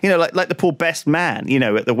suddenly, you know, like the poor best man, you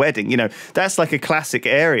know, at the wedding, you know, that's like a classic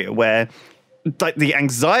area where, like, the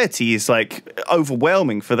anxiety is, like,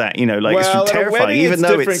 overwhelming for that, you know, like, it's terrifying. Even though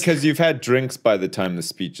it's different because you've had drinks by the time the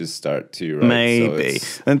speeches start too, right? Maybe.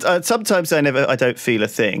 So and sometimes I don't feel a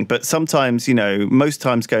thing, but sometimes, you know, most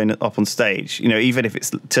times going up on stage, you know, even if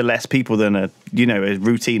it's to less people than a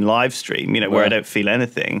routine live stream, you know, where I don't feel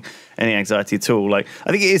any anxiety at all. Like,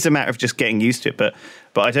 I think it is a matter of just getting used to it, but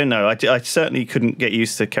I don't know. I certainly couldn't get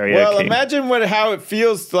used to karaoke. Well, imagine how it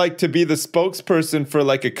feels like to be the spokesperson for,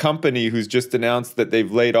 like, a company who's just announced that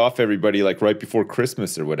they've laid off everybody, like, right before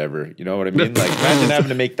Christmas or whatever. You know what I mean? Like, imagine having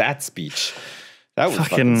to make that speech. That would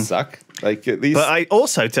fucking suck. Like, at least. But I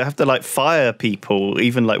also to have to, like, fire people,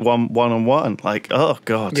 even, like, one on one. Like, oh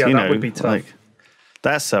god, yeah, that would be tough. Like,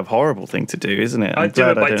 that's a horrible thing to do, isn't it? I do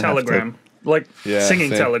it by Telegram. Like, singing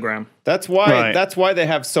Telegram. That's why they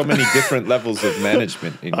have so many different levels of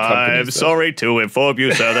management in companies. I'm sorry to inform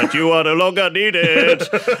you, sir, that you are no longer needed.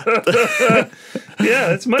 Yeah,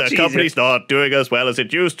 it's much easier. The company's not doing as well as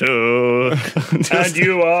it used to. And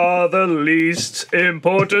you are the least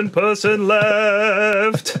important person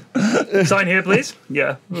left. Sign here, please.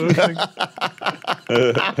 Yeah.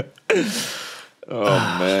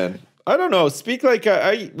 Oh, man. I don't know. Speak like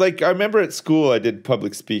I remember at school I did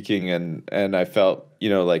public speaking and I felt, you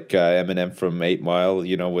know, like Eminem from 8 Mile,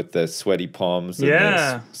 you know, with the sweaty palms and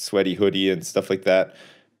the sweaty hoodie and stuff like that.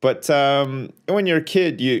 But when you're a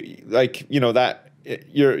kid, you, like, you know, that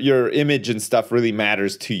your image and stuff really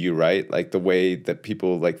matters to you, right? Like, the way that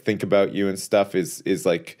people, like, think about you and stuff is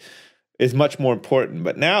much more important.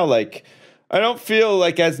 But now, like, I don't feel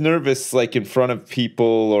like as nervous, like, in front of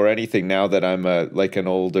people or anything now that I'm like an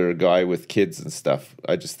older guy with kids and stuff.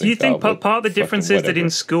 I just think. Do you think part of the difference is that in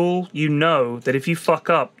school, you know that if you fuck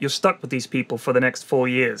up, you're stuck with these people for the next 4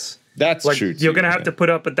 years? That's like, true. You're gonna have to put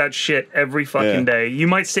up with that shit every fucking day. You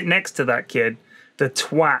might sit next to that kid, the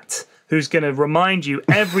twat, who's gonna remind you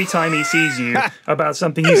every time he sees you about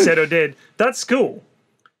something you said or did. That's school.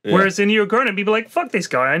 Yeah. Whereas in you're grown up, people are like, fuck this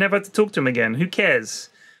guy. I never have to talk to him again. Who cares?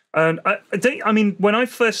 And I mean, when I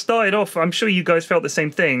first started off, I'm sure you guys felt the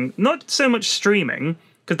same thing. Not so much streaming,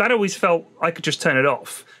 because that always felt I could just turn it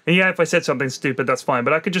off. And yeah, if I said something stupid, that's fine.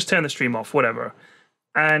 But I could just turn the stream off, whatever.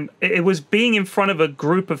 And it was being in front of a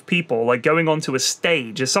group of people, like going onto a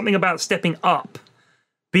stage. There's something about stepping up,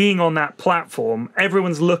 being on that platform.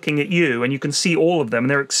 Everyone's looking at you, and you can see all of them, and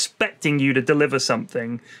they're expecting you to deliver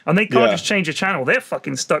something. And they can't just change a channel. They're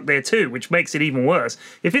fucking stuck there too, which makes it even worse.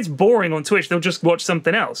 If it's boring on Twitch, they'll just watch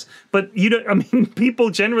something else. But you don't. I mean, people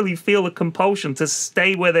generally feel a compulsion to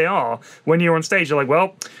stay where they are when you're on stage. You're like,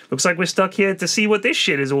 well, looks like we're stuck here to see what this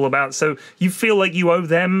shit is all about. So you feel like you owe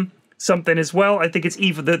them something as well. I think it's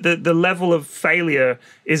even the level of failure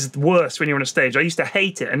is worse when you're on a stage. I used to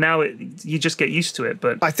hate it, and now you just get used to it.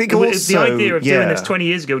 But I think also, the idea of doing this 20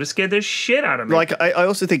 years ago just scared the shit out of me. Like I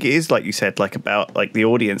also think it is, like you said, like about like the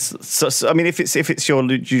audience. So I mean, if it's your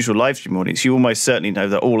usual live stream audience, you almost certainly know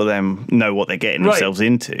that all of them know what they're getting themselves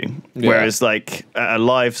into. Yeah. Whereas like a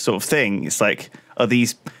live sort of thing, it's like, are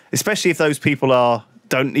these, especially if those people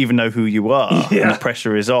don't even know who you are, and the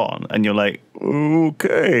pressure is on, and you're like,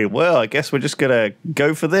 okay, well, I guess we're just gonna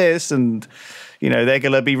go for this, and you know they're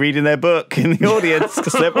gonna be reading their book in the audience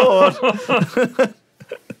because they're bored.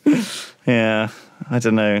 Yeah, I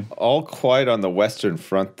don't know. All quiet on the Western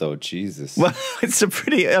Front, though. Jesus. Well, it's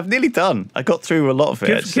I've nearly done. I got through a lot of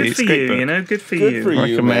it. Good for you, you know. Good for you. I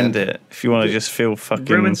recommend it if you want to just feel fucking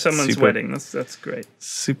ruin someone's wedding. That's great.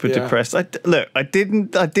 Super depressed. I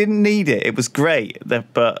didn't need it. It was great,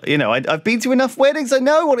 but you know, I've been to enough weddings. I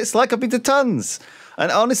know what it's like. I've been to tons. And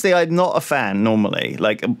honestly, I'm not a fan normally.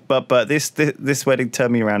 Like, but this wedding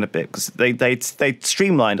turned me around a bit because they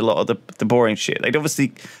streamlined a lot of the boring shit. They'd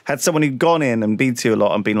obviously had someone who'd gone in and been to a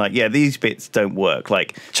lot and been like, yeah, these bits don't work.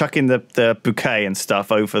 Like chucking the bouquet and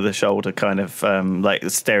stuff over the shoulder, kind of like the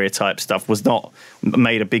stereotype stuff was not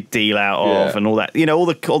made a big deal out of, and all that. You know, all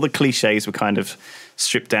the cliches were kind of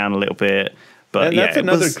stripped down a little bit. But and that's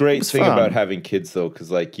another great thing about having kids, though, because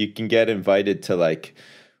like you can get invited to like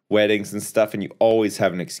weddings and stuff, and you always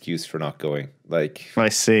have an excuse for not going. Like, I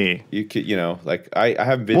see. You could, you know, like I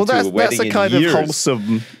haven't been to a wedding in years. That's a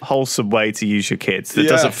kind of wholesome way to use your kids. That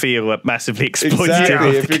doesn't feel massively exploitative.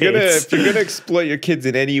 Exactly. If you're gonna exploit your kids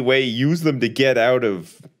in any way, use them to get out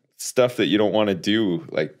of stuff that you don't want to do.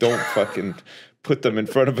 Like, don't fucking put them in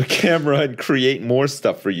front of a camera and create more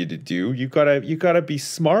stuff for you to do. You gotta be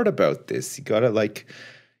smart about this. You gotta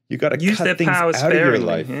use cut their things power out of your sparingly,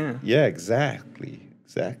 life. Yeah, exactly.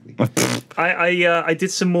 I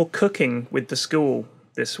did some more cooking with the school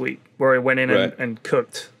this week, where I went in and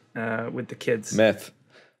cooked with the kids. Meth.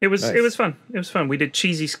 It was fun. It was fun. We did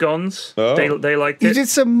cheesy scones. Oh. They liked it. You did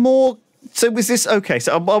some more. So was this okay?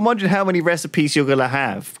 So I'm wondering how many recipes you're gonna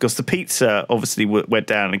have, because the pizza obviously went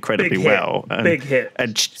down incredibly well. Big hit.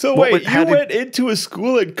 So wait, you went into a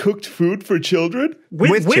school and cooked food for children?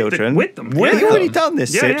 With children? With them. Well, you already done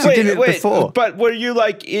this, Sips. You did it before. But were you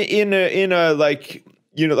like in a like,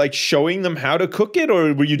 you know, like showing them how to cook it,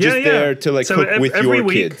 or were you just there to like cook with your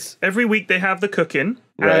kids? Every week they have the cooking,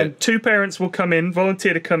 and two parents will come in,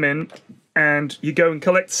 volunteer to come in, and you go and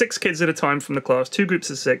collect 6 kids at a time from the class, 2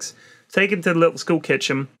 groups of 6. Take them to the little school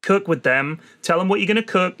kitchen, cook with them, tell them what you're going to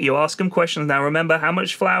cook. You ask them questions. Now, remember, how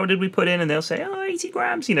much flour did we put in? And they'll say, 80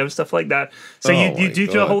 grams, you know, stuff like that. So you do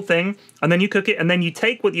the whole thing, and then you cook it, and then you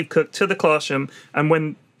take what you've cooked to the classroom, and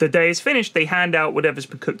when the day is finished, they hand out whatever's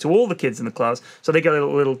been cooked to all the kids in the class, so they get a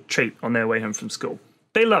little treat on their way home from school.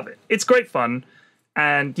 They love it. It's great fun.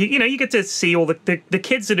 And you know, you get to see all the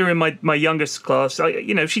kids that are in my youngest class.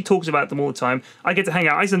 You know, she talks about them all the time. I get to hang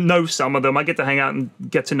out. I know some of them. I get to hang out and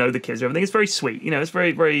get to know the kids and everything. It's very sweet. You know, it's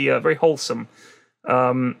very very wholesome.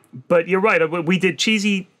 But you're right. We did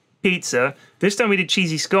cheesy pizza. This time we did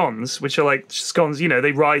cheesy scones, which are like scones. You know,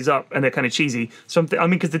 they rise up and they're kind of cheesy. So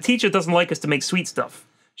because the teacher doesn't like us to make sweet stuff.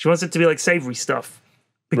 She wants it to be like savory stuff.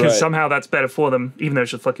 Because somehow that's better for them, even though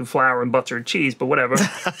it's just fucking flour and butter and cheese, but whatever.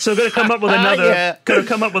 So I'm gonna come up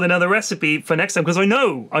with another recipe for next time, because I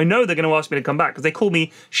know they're gonna ask me to come back, because they call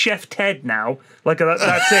me Chef Ted now. Like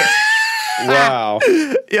that's it. Wow.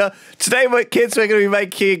 Yeah. Today, my kids, we're going to be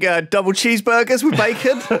making double cheeseburgers with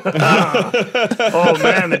bacon. Oh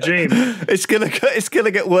man, the dream. It's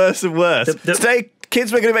gonna get worse and worse. Today,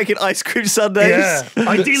 kids, we're going to be making ice cream sundaes. Yeah.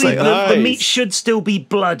 Ideally, the meat should still be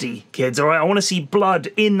bloody, kids. All right, I want to see blood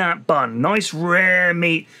in that bun. Nice rare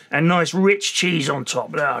meat and nice rich cheese on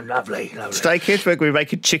top. Oh, lovely. Today, kids, we're going to be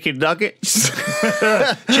making chicken nuggets.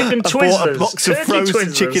 Chicken Twizzlers. I bought a box of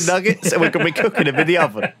frozen chicken nuggets, and we're going to be cooking them in the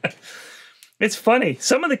oven. It's funny.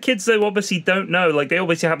 Some of the kids, though, obviously don't know. Like, they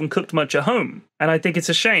obviously haven't cooked much at home. And I think it's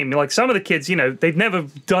a shame. Like, some of the kids, you know, they've never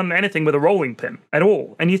done anything with a rolling pin at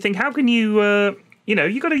all. And you think, how can you... you know,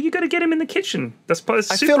 you gotta get him in the kitchen. That's super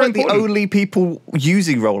important. I feel like the only people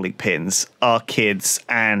using rolling pins are kids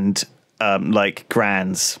and like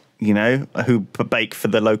grands. you know, who bake for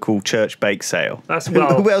the local church bake sale. That's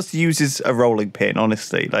who else uses a rolling pin,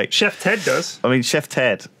 honestly? Like Chef Ted does. I mean, Chef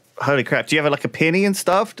Ted. Holy crap! Do you have like a penny and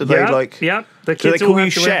stuff? Do they like? Yeah. The kids do they call you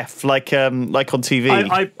have chef like on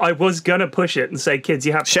TV? I was gonna push it and say, kids,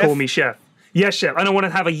 you have to call me chef. Yes, chef. I don't want to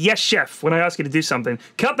have a yes, chef when I ask you to do something.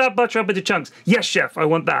 Cut that butter up into chunks. Yes, chef. I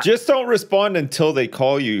want that. Just don't respond until they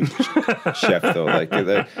call you chef, though. Like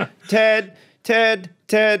Ted.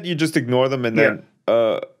 You just ignore them and then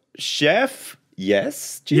chef.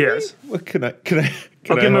 Yes. Jimmy? Yes. What can I?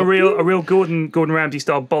 I'll give him a real Gordon Ramsay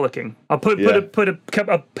style bollocking. I'll put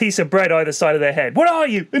a piece of bread either side of their head. What are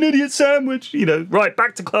you? An idiot sandwich? You know, right,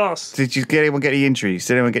 back to class. Did anyone get any injuries?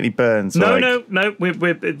 Did anyone get any burns? No.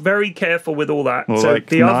 We're very careful with all that. Or so like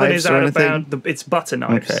the oven is knives or out of anything? bounds. It's butter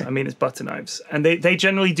knives. Okay. I mean, it's butter knives. And they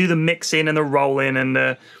generally do the mixing and the rolling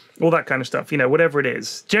and all that kind of stuff, you know, whatever it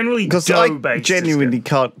is. Generally dough-based. I genuinely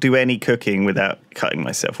can't do any cooking without cutting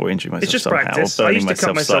myself or injuring myself. It's just somehow, practice. or I used to cut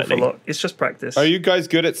burning myself slightly. a lot. It's just practice. Are you guys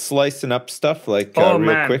good at slicing up stuff like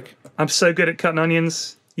man. quick? I'm so good at cutting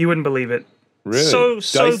onions. You wouldn't believe it. Really?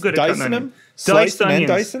 So good at cutting onions. Diced onions.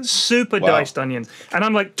 Dicing? Super diced onions. And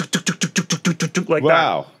I'm like, like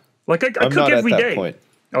that. Like I cook every day. Point.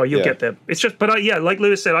 Oh, you'll get there. It's just, but like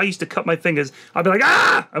Lewis said, I used to cut my fingers. I'd be like,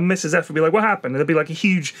 and Mrs. F would be like, what happened? And there'd be like a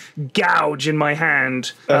huge gouge in my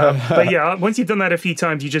hand. But yeah, once you've done that a few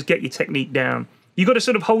times, you just get your technique down. You got to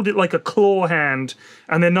sort of hold it like a claw hand,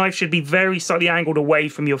 and the knife should be very slightly angled away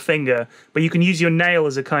from your finger. But you can use your nail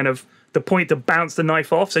as a kind of the point to bounce the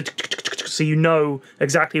knife off, so you know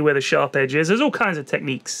exactly where the sharp edge is. There's all kinds of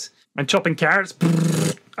techniques. And chopping carrots,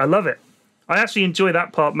 I love it. I actually enjoy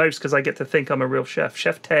that part most because I get to think I'm a real chef.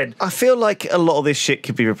 Chef Ted. I feel like a lot of this shit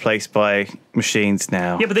could be replaced by machines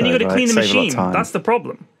now. Yeah, but then you got to clean the machine. That's the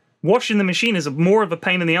problem. Washing the machine is more of a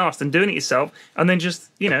pain in the arse than doing it yourself and then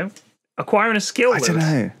just, acquiring a skill. I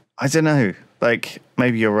don't know. Like,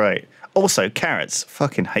 maybe you're right. Also, carrots.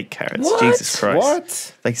 Fucking hate carrots. What? Jesus Christ.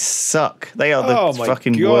 What? They suck. They are the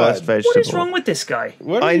fucking worst vegetable. What is wrong with this guy?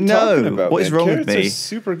 What are you talking about? What is wrong with me? Are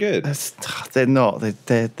super good. They're not.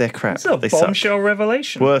 They're crap. It's a bombshell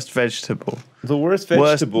revelation. Worst vegetable. The worst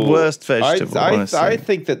vegetable. Worst vegetable. I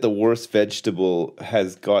think that the worst vegetable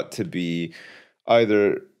has got to be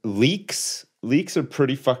either leeks. Leeks are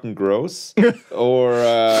pretty fucking gross. Or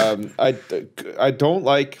I don't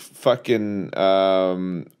like fucking I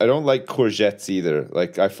don't like courgettes either.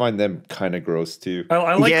 Like I find them kind of gross too.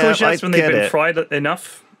 I like courgettes when they've been fried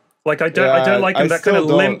enough. Like I don't like them that kind of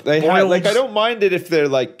limp. I don't mind it if they're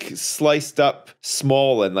like sliced up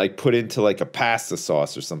small and like put into like a pasta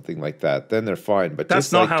sauce or something like that. Then they're fine. But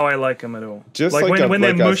that's not how I like them at all. Just like when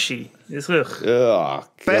they're mushy. It's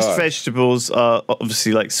Best vegetables are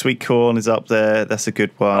obviously like sweet corn is up there. That's a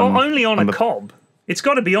good one. Oh, only on a cob. It's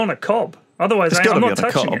got to be on a cob. Otherwise, I'm not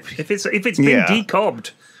touching it. If it's been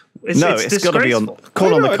decobbed. It's got to be on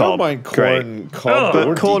corn on the cob. I don't mind corn cob,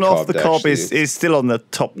 but corn off the cob is still on the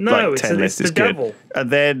top 10 list. It's good. Devil. And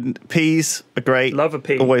then peas are great. Love a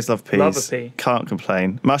pea. Always love peas. Love a pea. Can't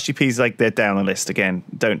complain. Mushy peas, like they're down the list again.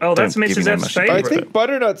 That's Mrs. F's favorite. I think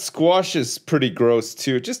butternut squash is pretty gross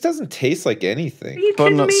too. It just doesn't taste like anything. Are you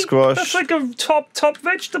butternut squash. That's like a top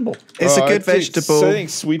vegetable. It's a good vegetable. I think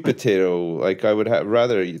sweet potato. Like I would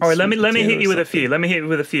rather eat. All right, let me hit you with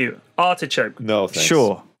a few. Artichoke. No, thanks.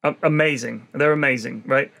 Sure. Amazing. They're amazing,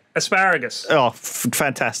 right? Asparagus. Oh,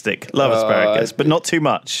 fantastic. Love asparagus, but not too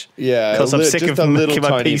much. Yeah. Because I'm sick of making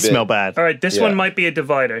my peas smell bad. All right, this one might be a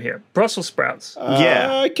divider here. Brussels sprouts.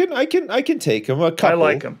 I can take them. A couple. I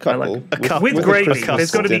like them. With gravy. There's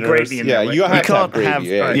got to be gravy in there. You can't have gravy.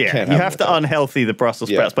 You have to unhealthy the Brussels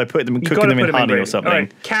sprouts by putting them, cooking them in honey or something. All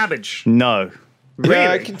right, cabbage. No. Really?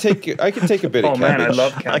 Yeah, I can take a bit of cabbage. Oh man, I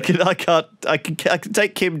love cabbage. I can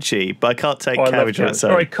take kimchi, but I can't take cabbage on its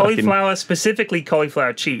own. All right, cauliflower, specifically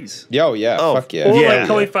cauliflower cheese. Fuck yeah. Or like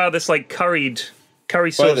cauliflower that's like curry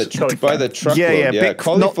sauce cauliflower. By the truckload.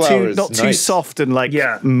 Cauliflower not too soft and like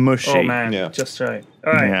mushy. Oh man, just right.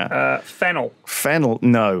 All right, fennel. Fennel,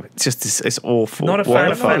 no, it's awful. Not a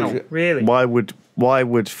fan of fennel, really. Why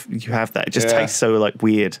would you have that? It just tastes so like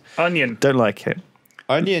weird. Onion. Don't like it.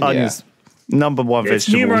 Onions. Number one it's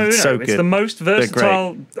vegetable. Numero uno. So good. It's the most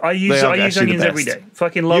versatile. I use onions every day.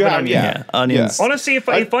 Fucking love an onion. Yeah, onions. Yeah. Honestly, if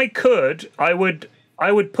I could, I would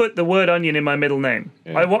put the word onion in my middle name.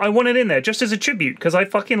 Yeah. I want it in there just as a tribute because I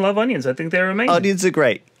fucking love onions. I think they're amazing. Onions are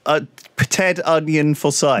great. Ted Onion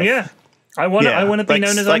Forsyth. Yeah. I want to be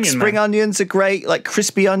known as like onion. Spring onions are great, like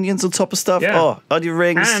crispy onions on top of stuff. Yeah. Oh, onion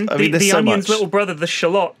rings. And the onion's little brother, the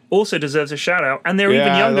shallot, also deserves a shout out. And they're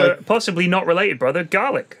even younger, possibly not related brother,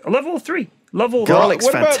 garlic. I love all three. Love all Garlic's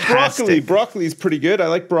What about fantastic. broccoli? Broccoli's pretty good. I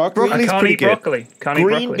like broccoli. Broccoli's I can't pretty eat good. broccoli. Can't eat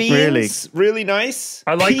Green broccoli. beans, really nice.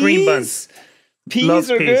 I like green buns. Love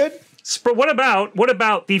Peas are good. What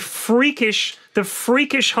about the freakish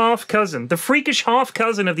half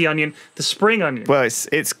cousin of the onion, the spring onion? Well,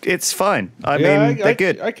 it's fine. I mean, they're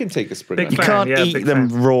good. I can take a spring Big onion. You fan. can't eat them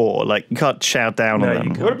fan. raw. Like, you can't chow down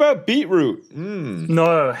on them. What about beetroot?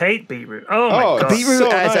 No, hate beetroot. Oh my god. Beetroot so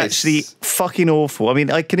is nice. actually fucking awful. I mean,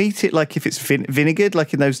 I can eat it like if it's vinegared,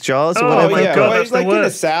 like in those jars or Oh, whatever. my Yeah, God, well, that's the like in a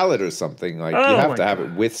worst. salad or something. Like Oh you have my to have God.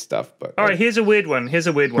 it with stuff. But All right, here's a weird one.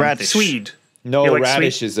 Radish. Swede. no, You like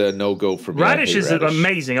radish sweet? is a no-go for me. I Radish hate is radish.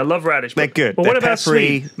 amazing. I love radish. They're good. But what They're about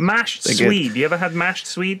peppery. Swede? Mashed They're good. Swede. You ever had mashed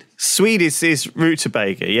Swede? Swede is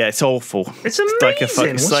rutabaga. Yeah, it's awful. It's like amazing. it's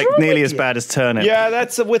What's like wrong nearly with as you? bad as turnip. Yeah,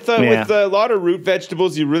 that's with Yeah. a lot of root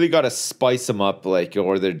vegetables. You really got to spice them up, like,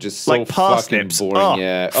 or they're just so Like parsnips. fucking boring. Oh,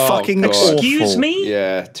 Yeah, fucking God. awful. Excuse me?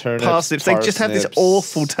 Yeah, turnips, Parsnips. They just have this parsnips.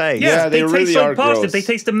 awful taste. Yeah, they they taste really like are parsnip. gross. They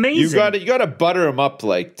taste amazing. You got to butter them up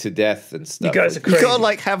like to death and stuff. You guys are Like, You crazy. gotta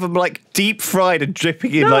like have them like deep fried and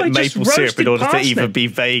dripping in No, like just maple syrup in roasted order to parsnip. even be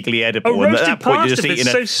vaguely edible. A And at roasted that point, you're just parsnip eating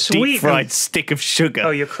is so a sweet deep fried and- stick of sugar.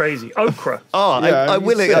 Oh, you're crazy. Okra. Oh, Yeah, I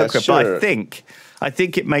will eat yeah, okra, but sure. I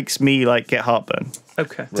think it makes me like get heartburn.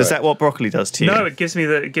 Okay. Does that what broccoli does to you? No, it gives me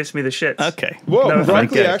the shits. Okay. Whoa, No,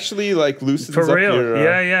 broccoli okay. actually like loosens For up real. your.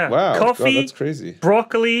 Yeah. Wow, Coffee, God, that's crazy.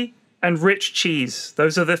 broccoli, and rich cheese.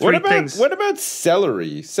 Those are the three things. What about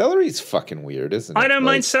celery? Celery's fucking weird, isn't it? I don't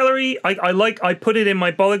mind celery. I put it in my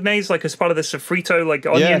bolognese like as part of the sofrito, like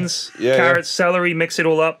onions, yeah. carrots, celery, mix it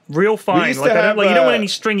all up. Real fine. used Like to I don't have, like you don't want any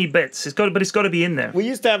stringy bits. It's got to be in there. We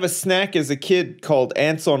used to have a snack as a kid called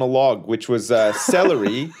ants on a log, which was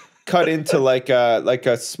celery cut into like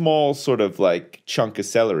a small sort of like chunk of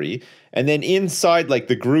celery, and then inside like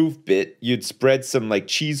the groove bit, you'd spread some like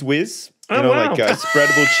cheese whiz. Oh, wow. Like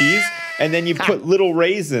spreadable cheese, and then you put little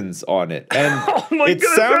raisins on it, and Oh my it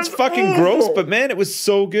God, sounds that's fucking awful. gross, but man, it was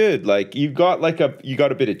so good. Like you got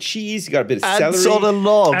a bit of cheese, you got a bit of Ants celery. on a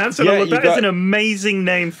log. Answer Yeah, that is an amazing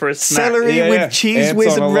name for a snack. Celery Yeah, with yeah. cheese Ants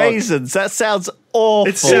whiz on a and log. raisins. That sounds awful.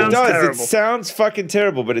 It sounds It does. terrible. It sounds fucking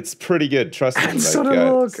terrible, but it's pretty good. Trust me. Ants like, on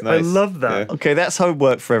a log. it's I nice. love that. Yeah. Okay, that's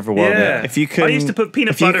homework for everyone. Yeah. If you can, I used to put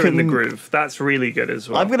peanut if you butter in the can- groove. That's really good as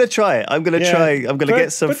well. I'm gonna try it. I'm gonna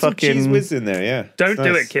get some put fucking. cheese whiz in there. Yeah, Don't It's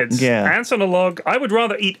do nice. it, kids. Yeah. Ants on a log. I would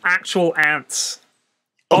rather eat actual ants.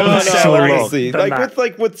 Oh, No, No, no, celery. honestly, than that.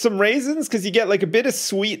 like with some raisins, because you get like a bit of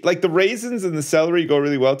sweet, like the raisins and the celery go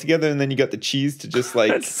really well together, and then you got the cheese to just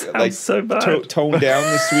like That sounds so bad. tone down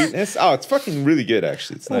the sweetness. Oh, it's fucking really good,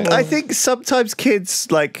 actually. It's nice. I think sometimes kids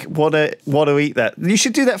like want to eat that. You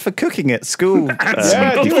should do that for cooking at school.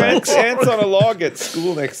 Yeah, do defense. ants on a log at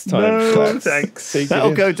school next time. No, Class. thanks. Take it That'll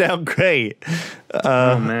in. go down great.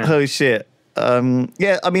 man. Holy shit.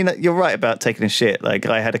 Yeah, I mean, you're right about taking a shit. Like,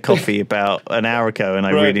 I had a coffee about an hour ago, and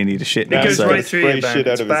I Right. really need a shit It now. goes so right through spray you, man. shit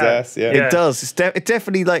out It's of his bad. ass, yeah. it does. It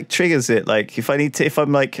definitely like triggers it. Like, if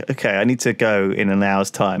I'm like, okay, I need to go in an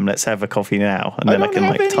hour's time. Let's have a coffee now, and then I don't can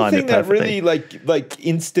have like time it anything that perfectly. really like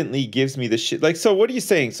instantly gives me the shit. Like, so what are you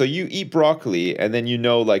saying? So you eat broccoli, and then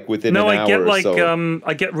like within No, an I hour get or like so.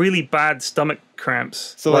 I get really bad stomach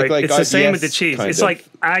cramps. So, like it's the same with the IBS cheese. kind It's of. like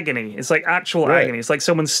agony. It's like actual Right. agony. It's like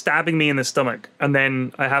someone stabbing me in the stomach, and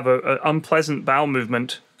then I have a unpleasant bowel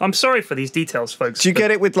movement. I'm sorry for these details, folks. Do you but get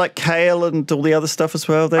it with like kale and all the other stuff as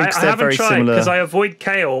well? Though, I 'Cause they're haven't very tried similar. because I avoid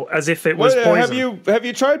kale as if it was What, poison. have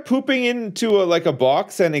you tried pooping into a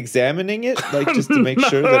box and examining it, like just to make No,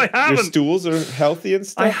 sure I that your haven't. stools are healthy and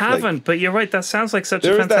stuff? I Like, haven't, but you're right. That sounds like such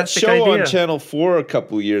there a was that fantastic show idea. on Channel 4 a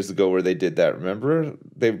couple of years ago where they did that. Remember?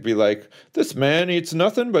 They'd be like, "This man eats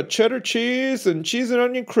nothing but cheddar cheese and cheese and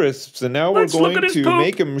onion crisps, and now Let's we're look going at his to poop."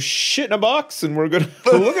 make him shit in a box, and we're going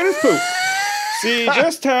to look at his poop." See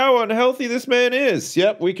just how unhealthy this man is.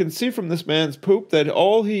 Yep, we can see from this man's poop that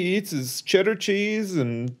all he eats is cheddar cheese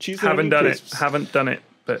and cheese and Haven't onion done crisps. it. Haven't done it.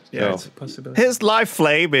 But yeah, No. it's a possibility. His life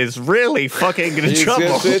flame is really fucking in It's,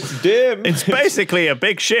 trouble. it's dim. It's basically a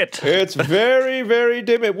big shit. It's very, very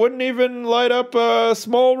dim. It wouldn't even light up a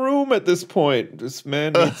small room at this point. This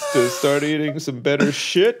man needs to start eating some better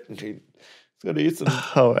shit. He's got to eat some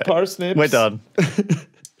parsnips. We're done.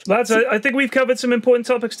 Lads, I think we've covered some important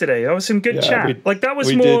topics today. That was some good Yeah, chat. Like that was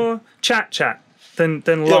we more chat than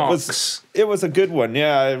Yeah, larks. it was a good one.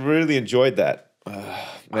 Yeah, I really enjoyed that. Man,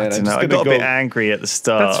 I don't know. I got a bit angry at the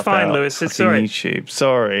start. That's fine, about Lewis, it's fucking all right. YouTube.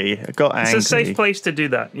 Sorry, I got angry. It's a safe place to do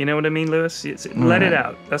that. You know what I mean, Lewis? Let it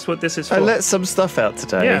out. That's what this is for. I let some stuff out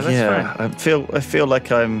today. Yeah, that's fine. I feel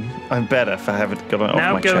like I'm better for having got it off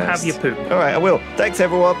Now my go chest. have your poop. All right, I will. Thanks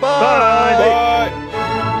everyone. Bye. Bye. Bye.